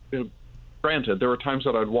 And granted, there were times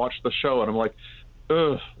that I'd watch the show and I'm like,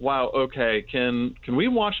 ugh, wow, okay, can we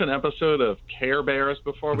watch an episode of Care Bears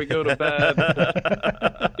before we go to bed?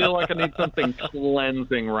 I feel like I need something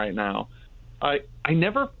cleansing right now. I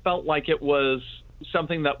never felt like it was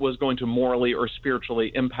something that was going to morally or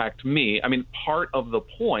spiritually impact me. I mean, part of the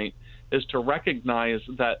point is to recognize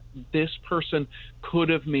that this person could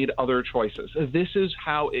have made other choices. This is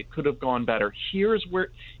how it could have gone better. Here is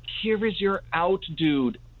your out,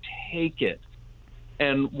 dude. Take it.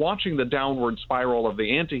 And watching the downward spiral of the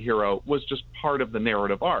antihero was just part of the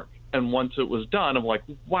narrative arc. And once it was done, I'm like,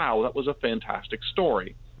 wow, that was a fantastic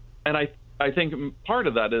story. And I think part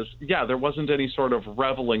of that is, there wasn't any sort of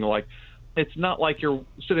reveling. Like, it's not like you're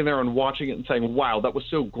sitting there and watching it and saying, wow, that was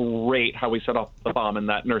so great how we set off the bomb in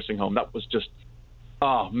that nursing home. That was just,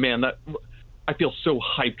 oh, man, I feel so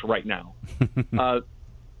hyped right now.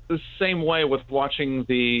 The same way with watching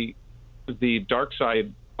the dark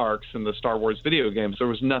side arcs in the Star Wars video games. There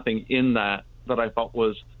was nothing in that I felt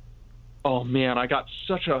was, oh, man, I got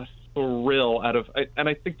such a thrill out of, and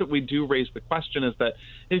I think that we do raise the question is that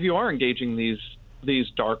if you are engaging these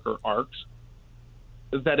darker arcs,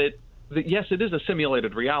 that yes, it is a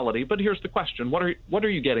simulated reality, but here's the question: what are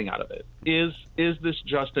you getting out of it? Is this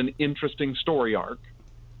just an interesting story arc,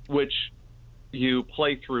 which you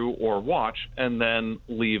play through or watch and then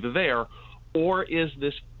leave there, or is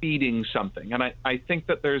this feeding something? And I think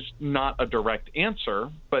that there's not a direct answer,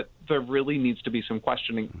 but there really needs to be some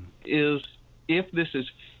questioning. If this is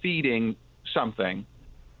feeding something,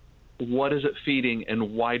 what is it feeding,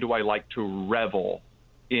 and why do I like to revel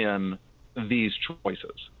in these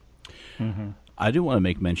choices? Mm-hmm. I do want to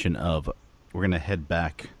make mention of, we're going to head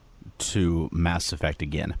back to Mass Effect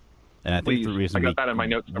again. And I think the reason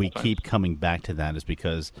we keep coming back to that is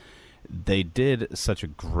because they did such a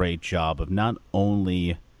great job of not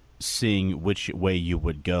only seeing which way you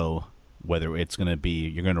would go, whether it's going to be,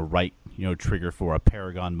 you're going to write, trigger for a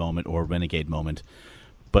Paragon moment or a Renegade moment,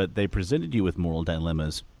 but they presented you with moral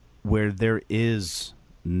dilemmas where there is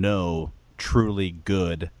no truly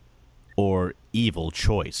good or evil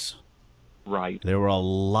choice. Right. There were a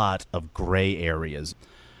lot of gray areas.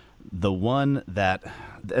 The one that,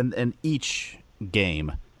 and each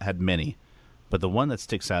game had many, but the one that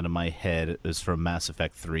sticks out in my head is from Mass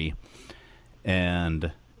Effect 3,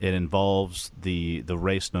 and it involves the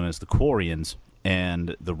race known as the Quarians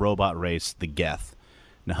and the robot race, the Geth.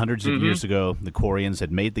 Now, hundreds of years ago, the Quarians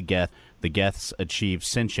had made the Geth. The Geths achieved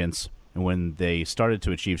sentience, And when they started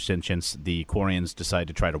to achieve sentience, the Quarians decided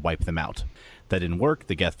to try to wipe them out. That didn't work.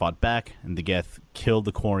 The Geth fought back, and the Geth killed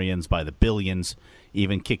the Quarians by the billions,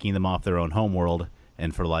 even kicking them off their own homeworld.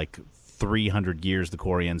 And for like 300 years, the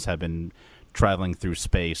Quarians have been traveling through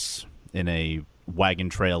space in a wagon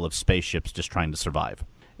trail of spaceships just trying to survive.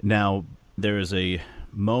 Now, there is a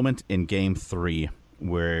moment in Game 3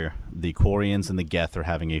 where the Quarians and the Geth are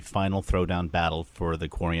having a final throwdown battle for the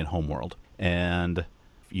Quarian homeworld. And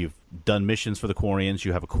you've done missions for the Quarians.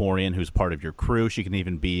 You have a Quarian who's part of your crew. She can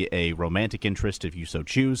even be a romantic interest if you so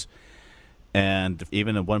choose. And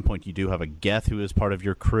even at one point, you do have a Geth who is part of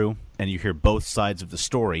your crew. And you hear both sides of the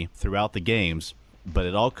story throughout the games. But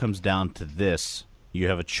it all comes down to this. You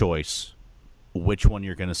have a choice which one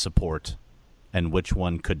you're going to support and which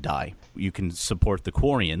one could die. You can support the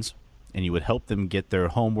Quarians, and you would help them get their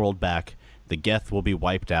homeworld back. The Geth will be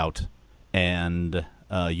wiped out, and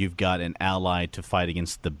you've got an ally to fight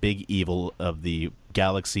against the big evil of the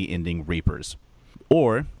galaxy-ending Reapers.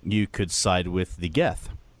 Or you could side with the Geth.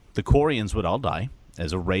 The Quarians would all die.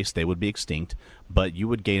 As a race, they would be extinct, but you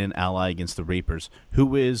would gain an ally against the Reapers,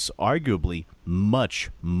 who is arguably much,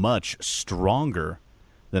 much stronger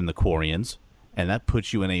than the Quarians, and that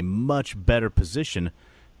puts you in a much better position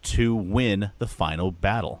to win the final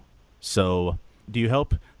battle. So, do you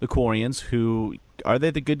help the Quarians, who, are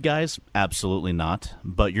they the good guys? Absolutely not,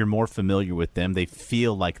 but you're more familiar with them. They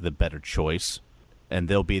feel like the better choice, and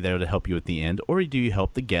they'll be there to help you at the end. Or do you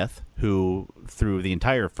help the Geth, who, through the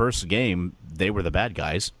entire first game, they were the bad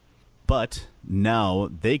guys, but now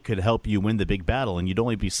they could help you win the big battle, and you'd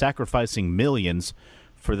only be sacrificing millions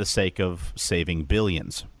for the sake of saving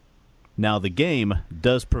billions. Now, the game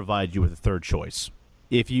does provide you with a third choice.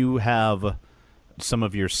 If you have some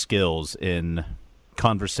of your skills in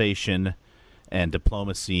conversation and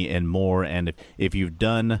diplomacy and more, and if you've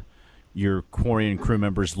done your Quarian crew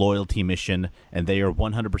members' loyalty mission and they are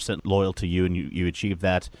 100% loyal to you and you achieve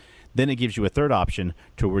that, then it gives you a third option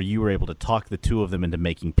to where you were able to talk the two of them into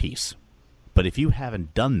making peace. But if you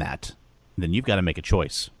haven't done that, then you've got to make a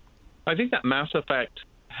choice. I think that Mass Effect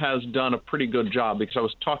has done a pretty good job, because I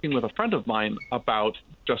was talking with a friend of mine about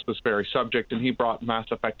just this very subject, and he brought Mass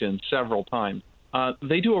Effect in several times.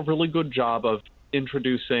 They do a really good job of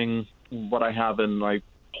introducing what I have in my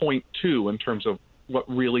point 2 in terms of what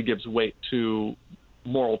really gives weight to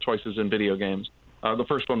moral choices in video games. The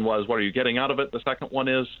first one was, what are you getting out of it? The second one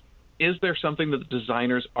is there something that the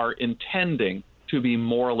designers are intending to be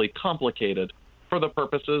morally complicated for the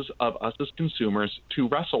purposes of us as consumers to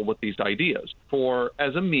wrestle with these ideas, for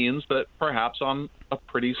as a means that perhaps on a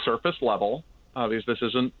pretty surface level, obviously this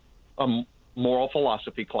isn't a moral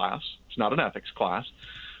philosophy class, it's not an ethics class,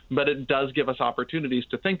 but it does give us opportunities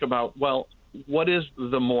to think about, well, what is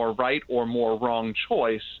the more right or more wrong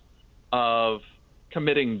choice of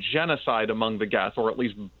committing genocide among the Geth, or at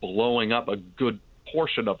least blowing up a good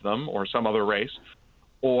portion of them or some other race,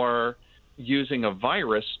 or using a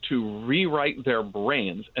virus to rewrite their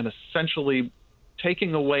brains and essentially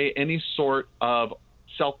taking away any sort of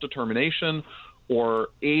self-determination or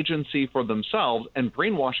agency for themselves and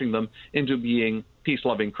brainwashing them into being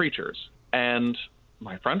peace-loving creatures. And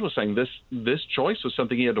my friend was saying this choice was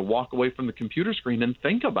something he had to walk away from the computer screen and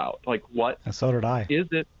think about. Like, what? And so did I. Is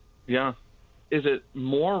it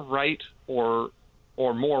more right or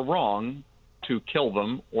more wrong to kill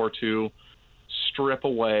them or to strip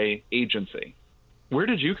away agency? Where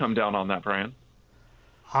did you come down on that, Brian?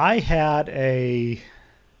 I had a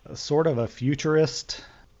sort of a futurist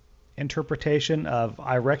interpretation of,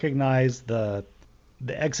 I recognize the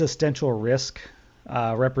existential risk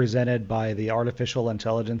represented by the artificial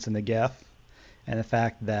intelligence in the Geth, and the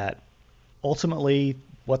fact that ultimately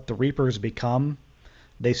what the Reapers become,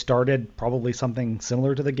 they started probably something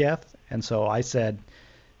similar to the Geth. And so I said,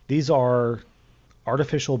 these are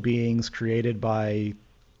artificial beings created by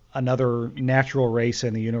another natural race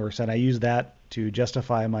in the universe, and I use that to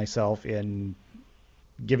justify myself in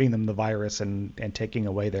giving them the virus and taking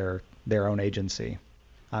away their own agency.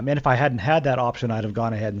 And if I hadn't had that option, I'd have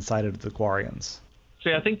gone ahead and sided with the Quarians.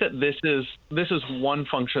 See, I think that this is one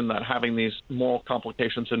function that having these moral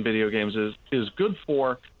complications in video games is good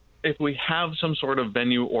for, if we have some sort of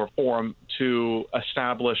venue or forum to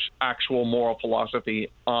establish actual moral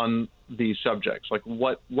philosophy on these subjects. Like,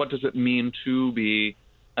 what does it mean to be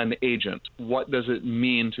an agent? What does it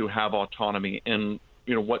mean to have autonomy? And,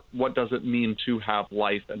 what does it mean to have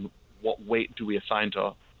life, and what weight do we assign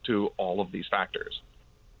to all of these factors?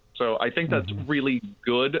 So I think that's really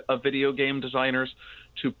good of video game designers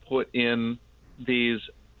to put in these,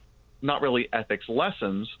 not really ethics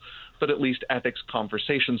lessons, but at least ethics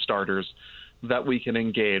conversation starters that we can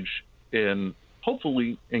engage in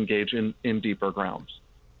hopefully engage in deeper grounds.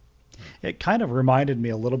 It kind of reminded me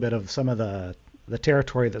a little bit of some of the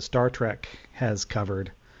territory that Star Trek has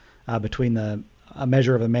covered, between A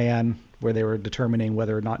Measure of a Man, where they were determining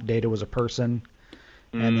whether or not Data was a person,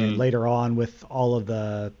 and then later on with all of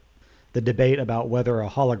the debate about whether a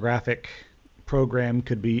holographic program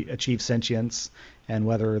could achieve sentience, and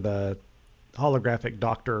whether the holographic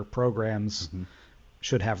doctor programs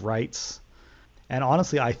should have rights. And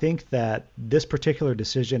honestly, I think that this particular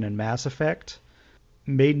decision in Mass Effect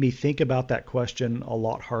made me think about that question a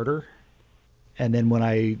lot harder. And then when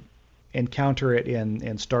I encounter it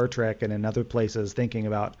in Star Trek and in other places, thinking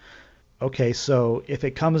about, okay, so if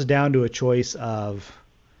it comes down to a choice of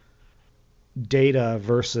Data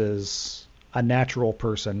versus a natural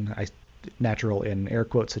person, natural in air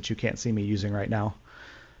quotes that you can't see me using right now,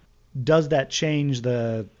 does that change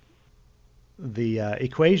the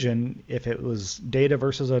equation if it was Data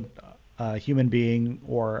versus a human being,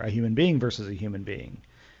 or a human being versus a human being?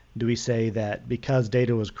 Do we say that because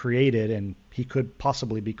Data was created and he could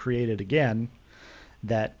possibly be created again,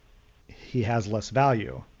 that he has less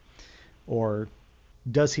value? Or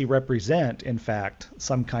does he represent, in fact,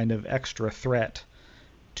 some kind of extra threat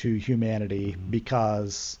to humanity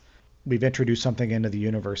because we've introduced something into the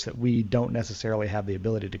universe that we don't necessarily have the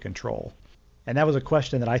ability to control? And that was a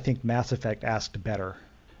question that I think Mass Effect asked better.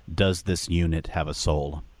 Does this unit have a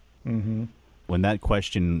soul? Mm-hmm. When that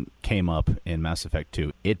question came up in Mass Effect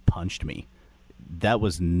 2, it punched me. That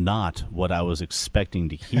was not what I was expecting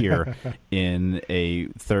to hear in a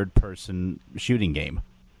third-person shooting game.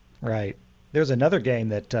 Right. There's another game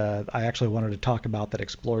that I actually wanted to talk about that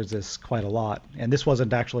explores this quite a lot. And this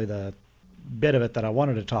wasn't actually the bit of it that I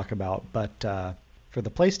wanted to talk about, but for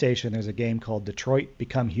the PlayStation, there's a game called Detroit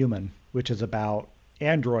Become Human, which is about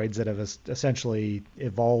androids that have essentially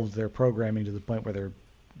evolved their programming to the point where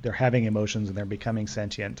they're having emotions and they're becoming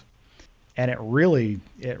sentient. And it really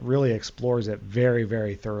explores it very,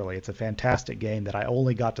 very thoroughly. It's a fantastic game that I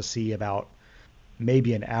only got to see about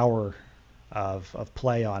maybe an hour of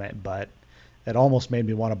play on it, but it almost made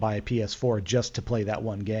me want to buy a PS4 just to play that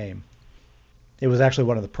one game. It was actually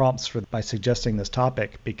one of the prompts for by suggesting this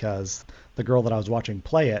topic, because the girl that I was watching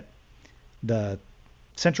play it, the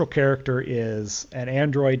central character is an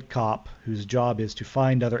android cop whose job is to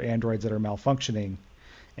find other androids that are malfunctioning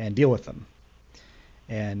and deal with them.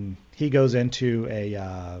 And he goes into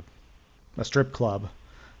a strip club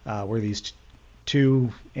where these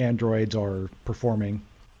two androids are performing,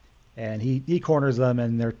 and he corners them,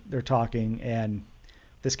 and they're talking. And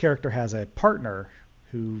this character has a partner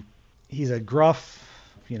who he's a gruff,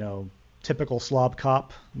 typical slob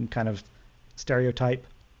cop kind of stereotype,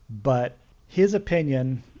 but his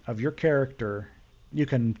opinion of your character, you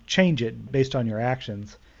can change it based on your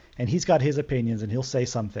actions. And he's got his opinions, and he'll say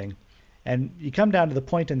something. And you come down to the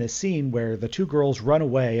point in this scene where the two girls run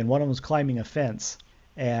away, and one of them's climbing a fence,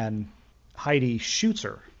 and Heidi shoots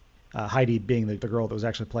her. Heidi being the girl that was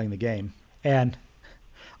actually playing the game. And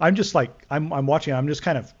I'm just like, I'm watching, I'm just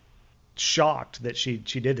kind of shocked that she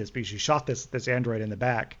did this, because she shot this android in the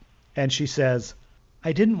back. And she says,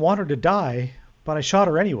 "I didn't want her to die, but I shot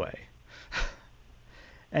her anyway."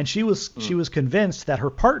 And she was convinced that her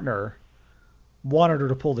partner wanted her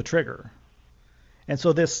to pull the trigger. And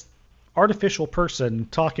so this artificial person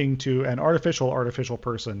talking to an artificial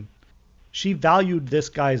person, she valued this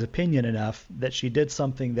guy's opinion enough that she did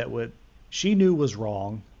something that she knew was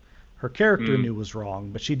wrong. Her character knew was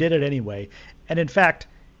wrong, but she did it anyway. And in fact,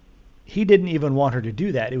 he didn't even want her to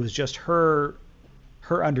do that. It was just her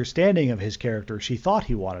understanding of his character. She thought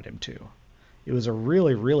he wanted him to. It was a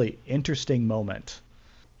really, really interesting moment.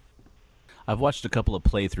 I've watched a couple of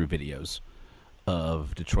playthrough videos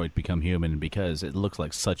of Detroit Become Human because it looks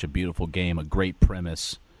like such a beautiful game, a great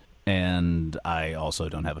premise, and I also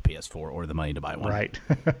don't have a PS4 or the money to buy one. Right.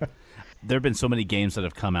 There have been so many games that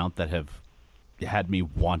have come out that have had me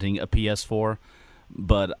wanting a PS4,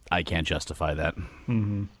 but I can't justify that.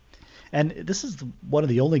 Mm-hmm. And this is one of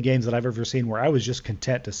the only games that I've ever seen where I was just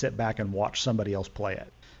content to sit back and watch somebody else play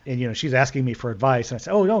it. And, she's asking me for advice, and I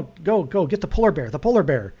said, "Oh, no, go, get the polar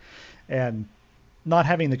bear. And not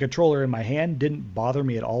having the controller in my hand didn't bother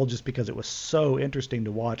me at all, just because it was so interesting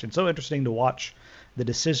to watch, and so interesting to watch the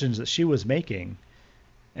decisions that she was making.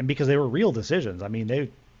 And because they were real decisions. I mean,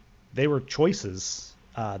 they were choices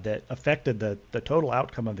that affected the total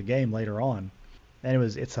outcome of the game later on. And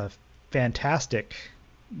it's a fantastic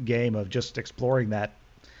game of just exploring that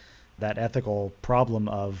ethical problem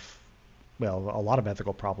of, well, a lot of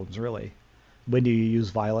ethical problems, really. When do you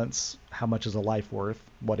use violence? How much is a life worth?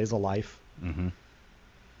 What is a life? Mm-hmm.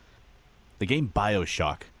 The game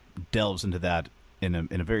BioShock delves into that in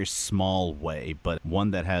a very small way, but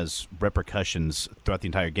one that has repercussions throughout the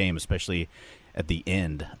entire game, especially at the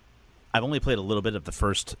end. I've only played a little bit of the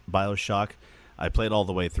first BioShock. I played all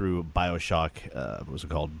the way through BioShock, what was it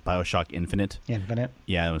called? BioShock Infinite. Infinite.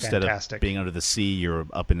 Yeah, instead Fantastic. of being under the sea, you're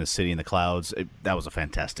up in the city in the clouds. That was a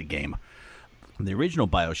fantastic game. In the original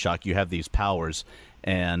BioShock, you have these powers,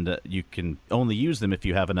 and you can only use them if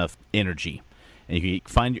you have enough energy. And you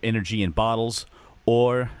can find your energy in bottles,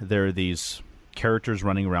 or there are these characters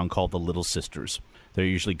running around called the Little Sisters. They're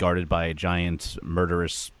usually guarded by a giant,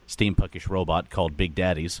 murderous, steampunkish robot called Big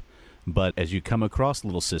Daddies. But as you come across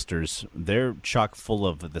Little Sisters, they're chock full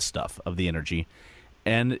of the stuff, of the energy,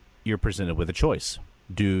 and you're presented with a choice.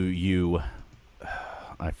 Do you...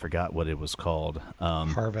 I forgot what it was called.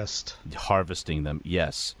 Harvest. Harvesting them,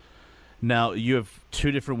 yes. Now, you have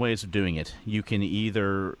two different ways of doing it. You can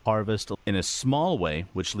either harvest in a small way,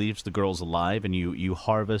 which leaves the girls alive, and you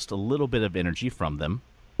harvest a little bit of energy from them,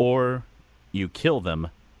 or you kill them,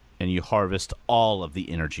 and you harvest all of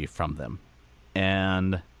the energy from them.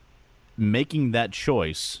 And making that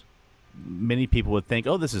choice, many people would think,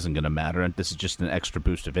 oh, this isn't going to matter, and this is just an extra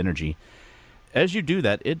boost of energy. As you do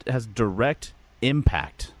that, it has direct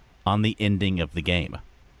impact on the ending of the game.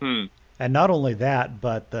 And not only that,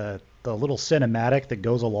 but the little cinematic that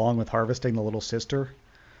goes along with harvesting the little sister,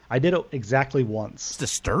 I did it exactly once. It's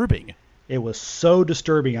disturbing. It was so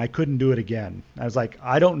disturbing, I couldn't do it again. I was like,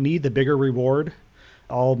 I don't need the bigger reward.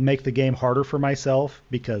 I'll make the game harder for myself,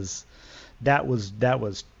 because that was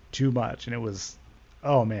too much. And it was,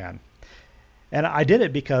 oh man. And I did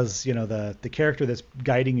it because, the character that's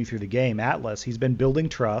guiding you through the game, Atlas, he's been building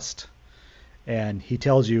trust, and he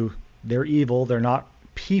tells you they're evil, they're not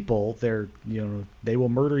people, they will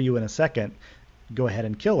murder you in a second. Go ahead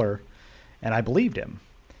and kill her. And I believed him.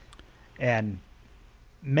 And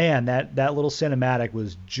man, that little cinematic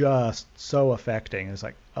was just so affecting. It's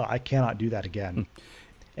like, oh, I cannot do that again.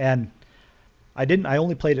 And I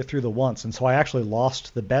only played it through the once, and so I actually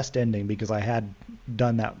lost the best ending because I had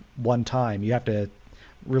done that one time. You have to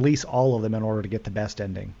release all of them in order to get the best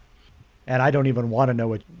ending. And I don't even want to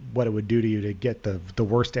know what it would do to you to get the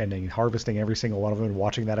worst ending, harvesting every single one of them and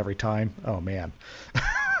watching that every time. Oh, man.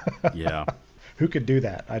 Yeah. Who could do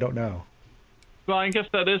that? I don't know. Well, I guess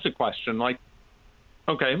that is a question. Like,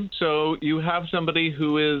 okay, so you have somebody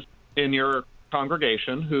who is in your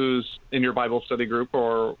congregation, who's in your Bible study group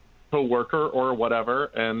or co-worker or whatever,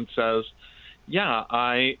 and says, yeah,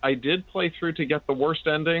 I did play through to get the worst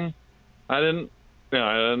ending. I didn't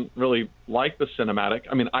really like the cinematic.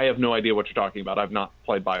 I mean, I have no idea what you're talking about. I've not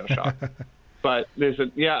played BioShock. But they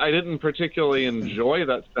said, yeah, I didn't particularly enjoy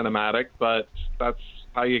that cinematic, but that's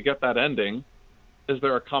how you get that ending. Is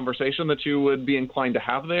there a conversation that you would be inclined to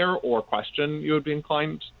have there, or a question you would be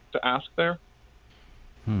inclined to ask there?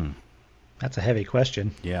 That's a heavy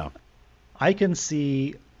question. Yeah. I can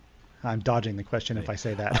see... I'm dodging the question if I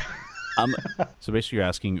say that. So basically you're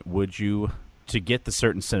asking, would you, to get the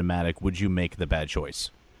certain cinematic, would you make the bad choice?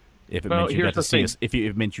 If it meant you got to see if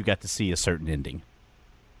it meant you got to see a certain ending.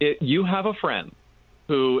 You have a friend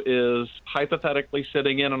who is hypothetically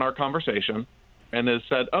sitting in on our conversation and has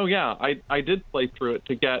said, oh, yeah, I did play through it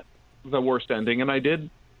to get the worst ending, and I did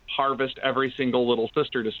harvest every single little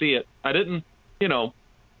sister to see it. I didn't,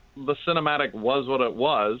 the cinematic was what it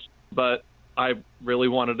was, but I really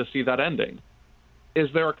wanted to see that ending.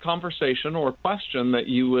 Is there a conversation or a question that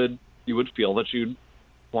you would feel that you'd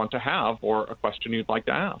want to have, or a question you'd like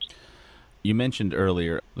to ask? You mentioned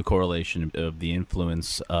earlier the correlation of the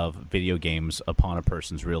influence of video games upon a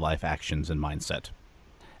person's real-life actions and mindset.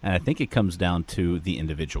 And I think it comes down to the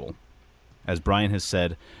individual. As Brian has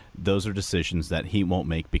said, those are decisions that he won't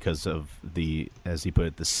make because of the, as he put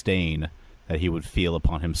it, the stain that he would feel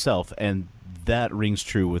upon himself. And that rings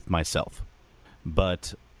true with myself.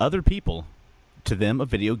 But other people, to them, a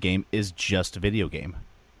video game is just a video game.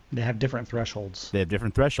 They have different thresholds. They have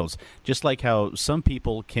different thresholds. Just like how some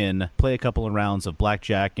people can play a couple of rounds of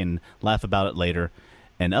blackjack and laugh about it later,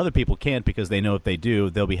 and other people can't because they know if they do,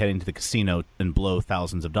 they'll be heading to the casino and blow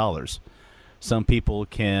thousands of dollars. Some people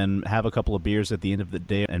can have a couple of beers at the end of the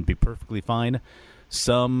day and be perfectly fine.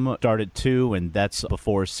 Some start at 2, and that's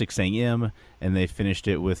before 6 a.m., and they finished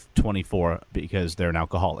it with 24 because they're an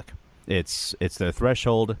alcoholic. It's their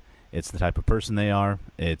threshold. It's the type of person they are.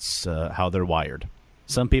 It's how they're wired.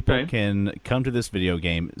 Some people can come to this video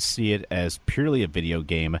game, see it as purely a video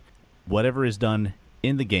game. Whatever is done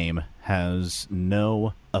in the game has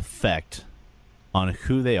no effect on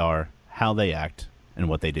who they are, how they act, and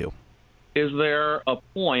what they do. Is there a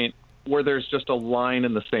point where there's just a line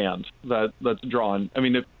in the sand that's drawn? I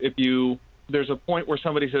mean, if there's a point where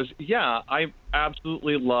somebody says, yeah, I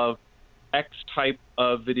absolutely love X type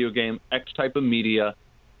of video game, X type of media,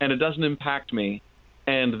 and it doesn't impact me.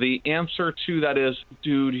 And the answer to that is,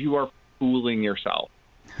 dude, you are fooling yourself.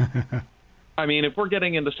 I mean, if we're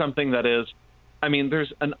getting into something that is, I mean,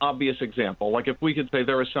 there's an obvious example. Like if we could say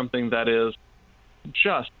there is something that is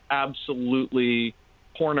just absolutely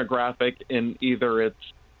pornographic in either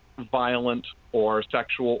its violent or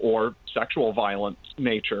sexual violence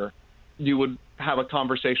nature, you would have a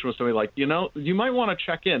conversation with somebody like, you might want to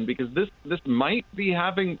check in because this might be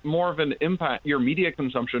having more of an impact. Your media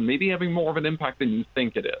consumption may be having more of an impact than you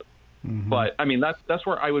think it is. Mm-hmm. But I mean, that's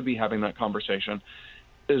where I would be having that conversation.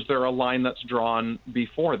 Is there a line that's drawn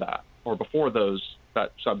before that or before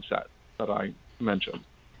that subset that I mentioned?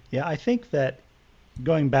 Yeah, I think that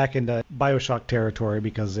going back into BioShock territory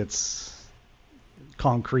because it's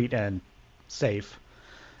concrete and safe,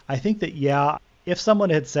 I think that, yeah, if someone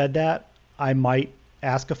had said that, I might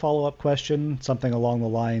ask a follow-up question, something along the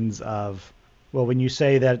lines of, well, when you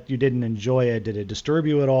say that you didn't enjoy it, did it disturb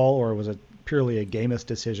you at all, or was it purely a gamist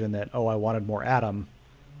decision that, I wanted more Adam?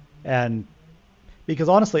 And because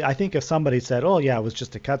honestly, I think if somebody said, oh, yeah, it was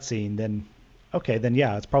just a cutscene, then, okay, then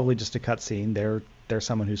yeah, it's probably just a cutscene. They're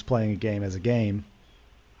someone who's playing a game as a game.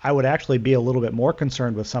 I would actually be a little bit more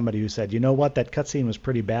concerned with somebody who said, you know what, that cutscene was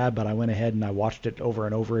pretty bad, but I went ahead and I watched it over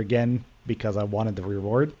and over again because I wanted the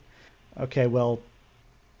reward. Okay, well,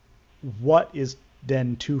 what is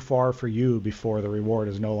then too far for you before the reward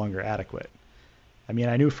is no longer adequate? I mean,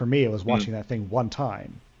 I knew for me it was watching that thing one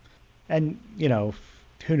time. And,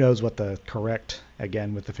 who knows what the correct,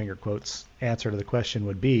 again, with the finger quotes, answer to the question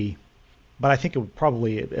would be. But I think it would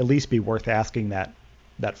probably at least be worth asking that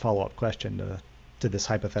follow-up question to this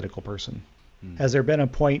hypothetical person. Has there been a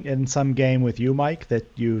point in some game with you, Mike, that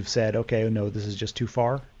you've said, okay, no, this is just too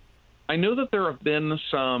far? I know that there have been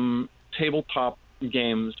some tabletop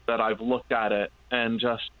games that I've looked at it and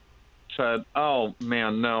just said, oh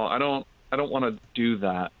man, no, I don't want to do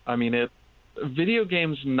that. I mean, video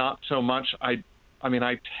games, not so much. I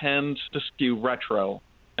tend to skew retro,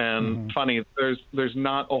 and funny, there's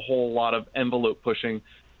not a whole lot of envelope pushing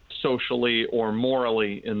socially or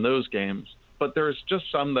morally in those games, but there's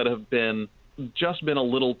just some that have been a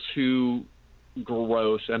little too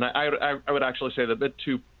gross, and I would actually say that a bit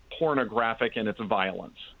too pornographic in its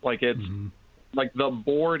violence. Like it's like the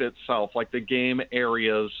board itself, like the game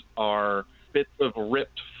areas are bits of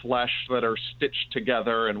ripped flesh that are stitched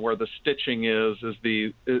together, and where the stitching is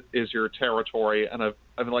your territory. And I've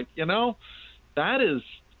been like,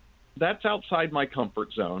 that's outside my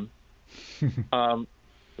comfort zone.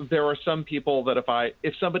 There are some people that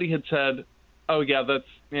if somebody had said, oh yeah, that's,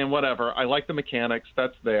 whatever, I like the mechanics,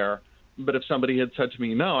 that's there. But if somebody had said to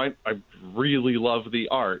me, no, I really love the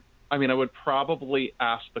art, I would probably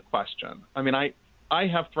ask the question. I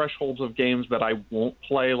have thresholds of games that I won't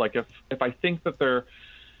play. Like if I think that they're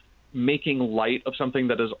making light of something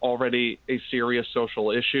that is already a serious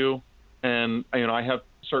social issue, and I have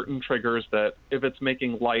certain triggers that if it's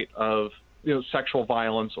making light of sexual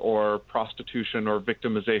violence or prostitution or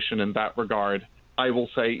victimization in that regard, I will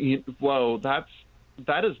say, whoa, that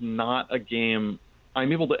is not a game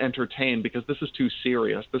I'm able to entertain because this is too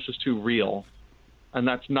serious. This is too real. And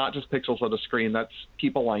that's not just pixels on a screen. That's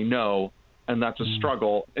people I know, and that's a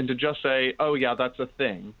struggle. And to just say, oh, yeah, that's a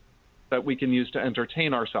thing that we can use to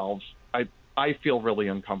entertain ourselves, I feel really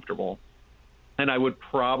uncomfortable. And I would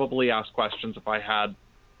probably ask questions if I had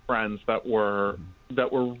friends that were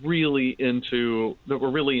really into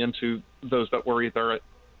those that were either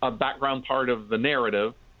a background part of the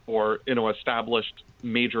narrative or established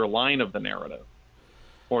major line of the narrative,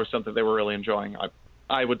 or something they were really enjoying.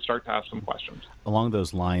 I would start to ask some questions. Along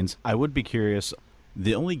those lines, I would be curious,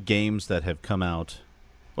 the only games that have come out,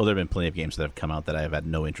 well, there have been plenty of games that have come out that I have had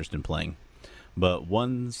no interest in playing, but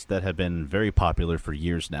ones that have been very popular for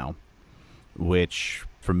years now, which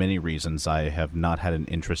for many reasons I have not had an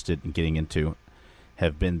interest in getting into,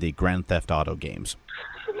 have been the Grand Theft Auto games.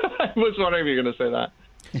 I was wondering if you were going to say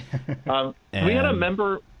that. We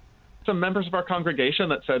had some members of our congregation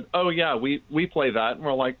that said, oh yeah, we play that. And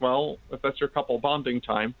we're like, well, if that's your couple bonding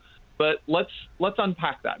time, but let's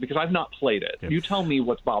unpack that because I've not played it. Yep. You tell me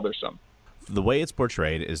what's bothersome. The way it's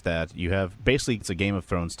portrayed is that you have, basically it's a Game of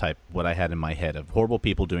Thrones type, what I had in my head of horrible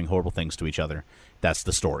people doing horrible things to each other. That's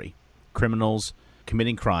the story. Criminals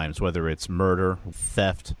committing crimes, whether it's murder,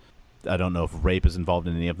 theft, I don't know if rape is involved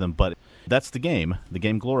in any of them, but that's the game. The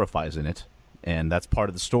game glorifies in it, and that's part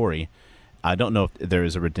of the story. I don't know if there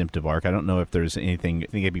is a redemptive arc. I don't know if there's anything that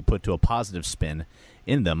can be put to a positive spin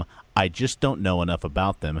in them. I just don't know enough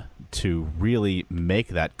about them to really make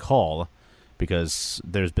that call because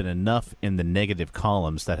there's been enough in the negative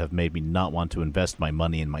columns that have made me not want to invest my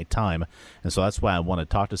money and my time. And so that's why I want to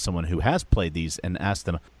talk to someone who has played these and ask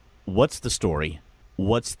them, what's the story?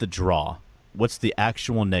 What's the draw? What's the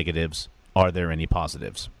actual negatives? Are there any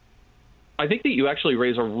positives? I think that you actually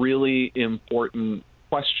raise a really important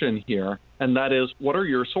question here, and that is, what are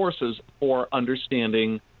your sources for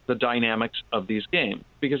understanding the dynamics of these games?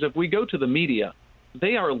 Because if we go to the media,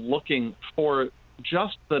 they are looking for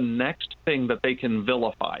just the next thing that they can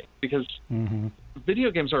vilify, because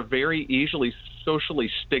video games are very easily socially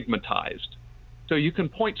stigmatized. So you can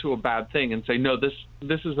point to a bad thing and say, no, this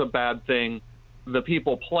is a bad thing. The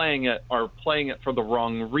people playing it are playing it for the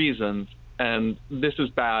wrong reasons, and this is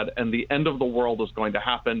bad, and the end of the world is going to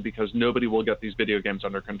happen because nobody will get these video games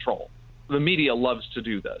under control. The media loves to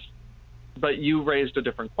do this. But you raised a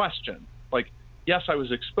different question. Like, yes, I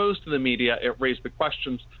was exposed to the media. It raised the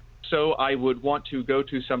questions. So I would want to go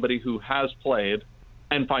to somebody who has played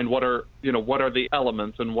and find what are the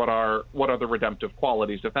elements and what are the redemptive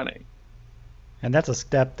qualities, if any. And that's a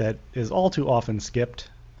step that is all too often skipped,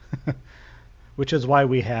 which is why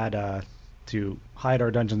we had to hide our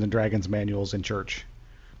Dungeons and Dragons manuals in church.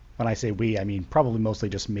 When I say we, I mean probably mostly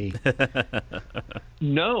just me.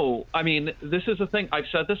 No, I mean, this is the thing. I've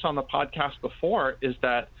said this on the podcast before, is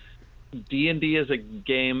that D&D is a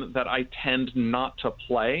game that I tend not to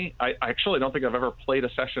play. I actually don't think I've ever played a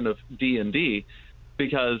session of D&D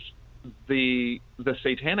because the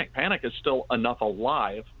satanic panic is still enough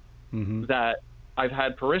alive that I've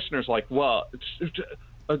had parishioners like, well,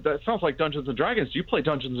 that sounds like Dungeons and Dragons. Do you play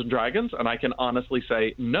Dungeons and Dragons? And I can honestly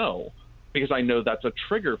say no, because I know that's a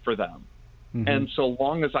trigger for them. And so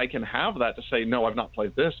long as I can have that to say, no, I've not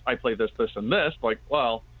played this, I play this, this, and this, like,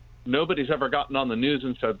 well, nobody's ever gotten on the news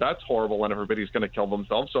and said that's horrible and everybody's going to kill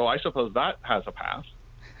themselves. So I suppose that has a pass.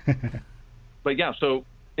 But yeah, so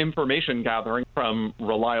information gathering from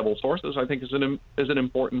reliable sources, I think, is an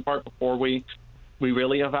important part before we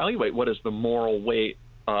really evaluate what is the moral weight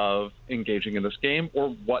of engaging in this game, or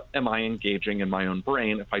what am I engaging in my own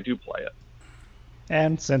brain if I do play it.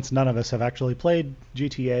 And since none of us have actually played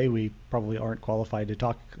GTA, we probably aren't qualified to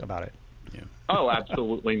talk about it. Yeah. Oh,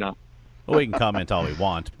 absolutely not. Well, we can comment all we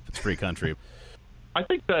want. It's a free country. I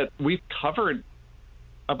think that we've covered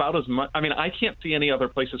about as much. I mean, I can't see any other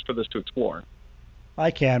places for this to explore.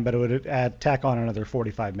 I can, but it would tack on another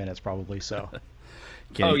 45 minutes probably, so.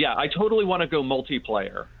 Oh, yeah, I totally want to go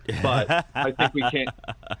multiplayer, but I think we can't.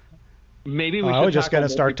 Maybe we should. I was just going to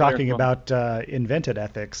start talking from... about invented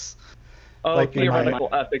ethics. Oh, like theoretical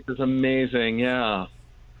ethics is amazing, yeah.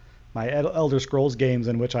 My Elder Scrolls games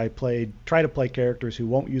in which I try to play characters who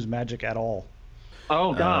won't use magic at all.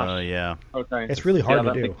 Oh, gosh. Yeah. Okay. It's really hard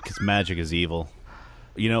to do. Because magic is evil.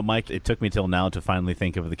 You know, Mike, it took me till now to finally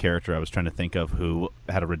think of the character I was trying to think of who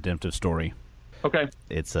had a redemptive story. Okay.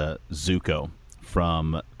 It's Zuko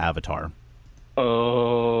from Avatar. Oh.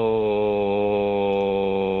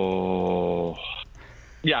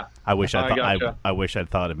 Yeah. I wish I'd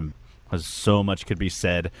thought of him. So much could be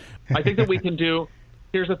said. I think that we can do.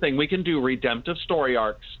 Here's the thing: we can do redemptive story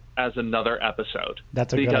arcs as another episode.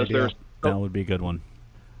 That's a good idea. That would be a good one.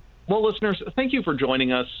 Well, listeners, thank you for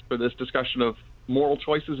joining us for this discussion of moral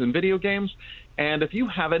choices in video games. And if you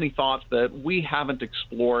have any thoughts that we haven't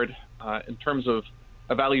explored in terms of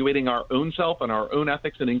evaluating our own self and our own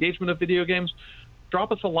ethics and engagement of video games,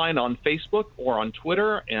 drop us a line on Facebook or on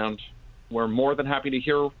Twitter, and we're more than happy to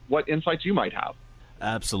hear what insights you might have.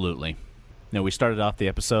 Absolutely. Now, we started off the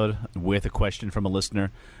episode with a question from a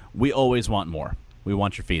listener. We always want more. We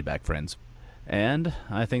want your feedback, friends. And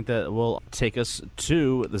I think that will take us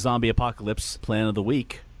to the zombie apocalypse plan of the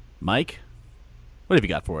week. Mike, what have you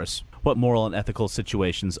got for us? What moral and ethical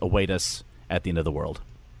situations await us at the end of the world?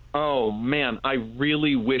 Oh, man, I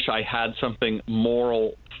really wish I had something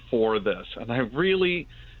moral for this. And I really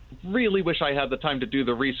wish I had the time to do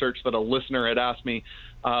the research that a listener had asked me.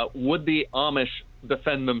 Would the Amish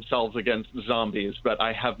defend themselves against zombies? But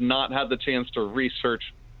I have not had the chance to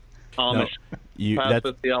research Amish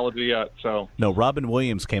theology yet. So no, Robin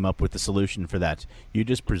Williams came up with the solution for that. You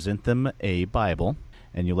just present them a Bible,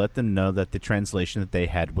 and you let them know that the translation that they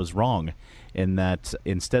had was wrong, in that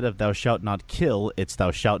instead of "thou shalt not kill," it's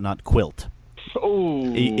 "thou shalt not quilt."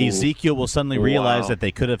 Oh, Ezekiel will suddenly realize that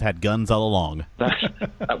they could have had guns all along.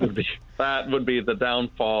 That would be the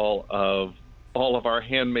downfall of all of our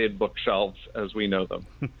handmade bookshelves as we know them.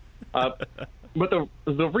 But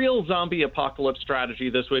the real zombie apocalypse strategy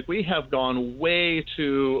this week, we have gone way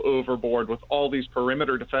too overboard with all these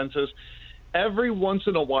perimeter defenses. Every once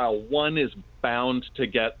in a while, one is bound to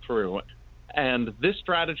get through. And this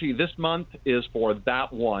strategy this month is for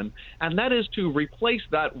that one, and that is to replace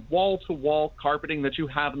that wall-to-wall carpeting that you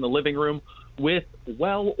have in the living room with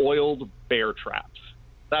well-oiled bear traps.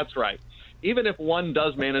 That's right. Even if one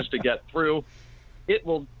does manage to get through, it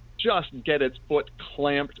will just get its foot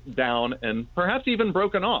clamped down and perhaps even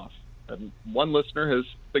broken off. And one listener has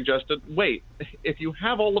suggested, wait, if you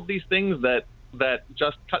have all of these things that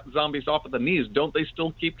just cut zombies off at the knees, don't they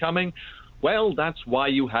still keep coming? Well, that's why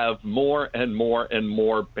you have more and more and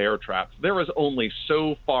more bear traps. There is only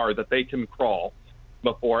so far that they can crawl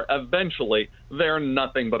before eventually they're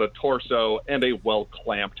nothing but a torso and a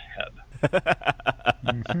well-clamped head.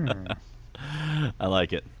 I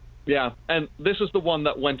like it. Yeah, and this is the one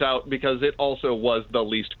that went out because it also was the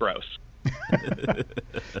least gross.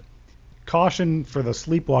 Caution for the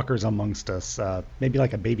sleepwalkers amongst us. Maybe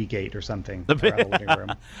like a baby gate or something around the living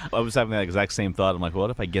room. I was having that exact same thought. I'm like,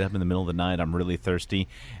 what if I get up in the middle of the night, I'm really thirsty,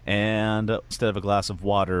 and instead of a glass of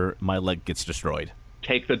water, my leg gets destroyed?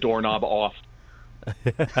 Take the doorknob off.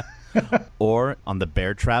 Or on the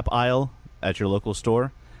bear trap aisle at your local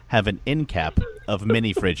store, have an end cap of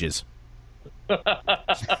mini fridges.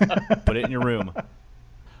 Put it in your room.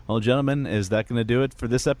 Well, gentlemen, is that going to do it for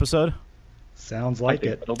this episode? Sounds like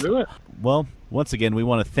it. That'll do it. Well, once again, we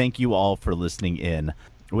want to thank you all for listening in.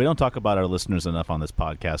 We don't talk about our listeners enough on this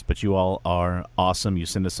podcast, but you all are awesome. You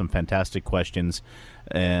send us some fantastic questions,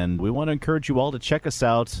 and we want to encourage you all to check us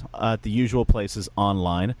out at the usual places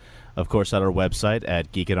online. Of course, at our website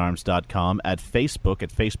at geekedarms.com, at Facebook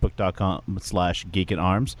at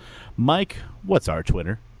facebook.com/geekedarms. Mike, what's our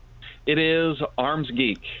Twitter? It is Arms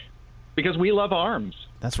Geek, because we love arms.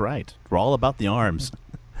 That's right. We're all about the arms.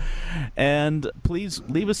 And please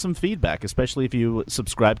leave us some feedback, especially if you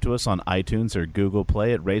subscribe to us on iTunes or Google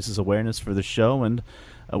Play. It raises awareness for the show, and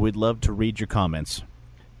we'd love to read your comments.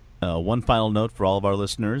 One final note for all of our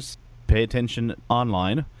listeners, pay attention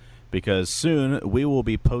online, because soon we will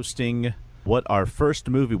be posting what our first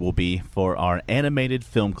movie will be for our animated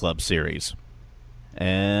film club series.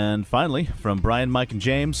 And finally, from Brian, Mike, and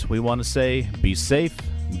James, we want to say be safe,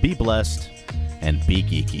 be blessed, and be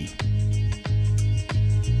geeky.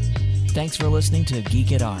 Thanks for listening to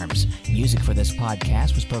Geek at Arms. Music for this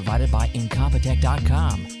podcast was provided by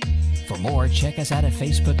Incompetech.com. For more, check us out at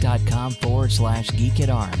Facebook.com/Geek at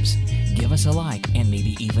Arms. Give us a like and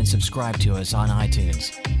maybe even subscribe to us on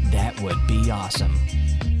iTunes. That would be awesome.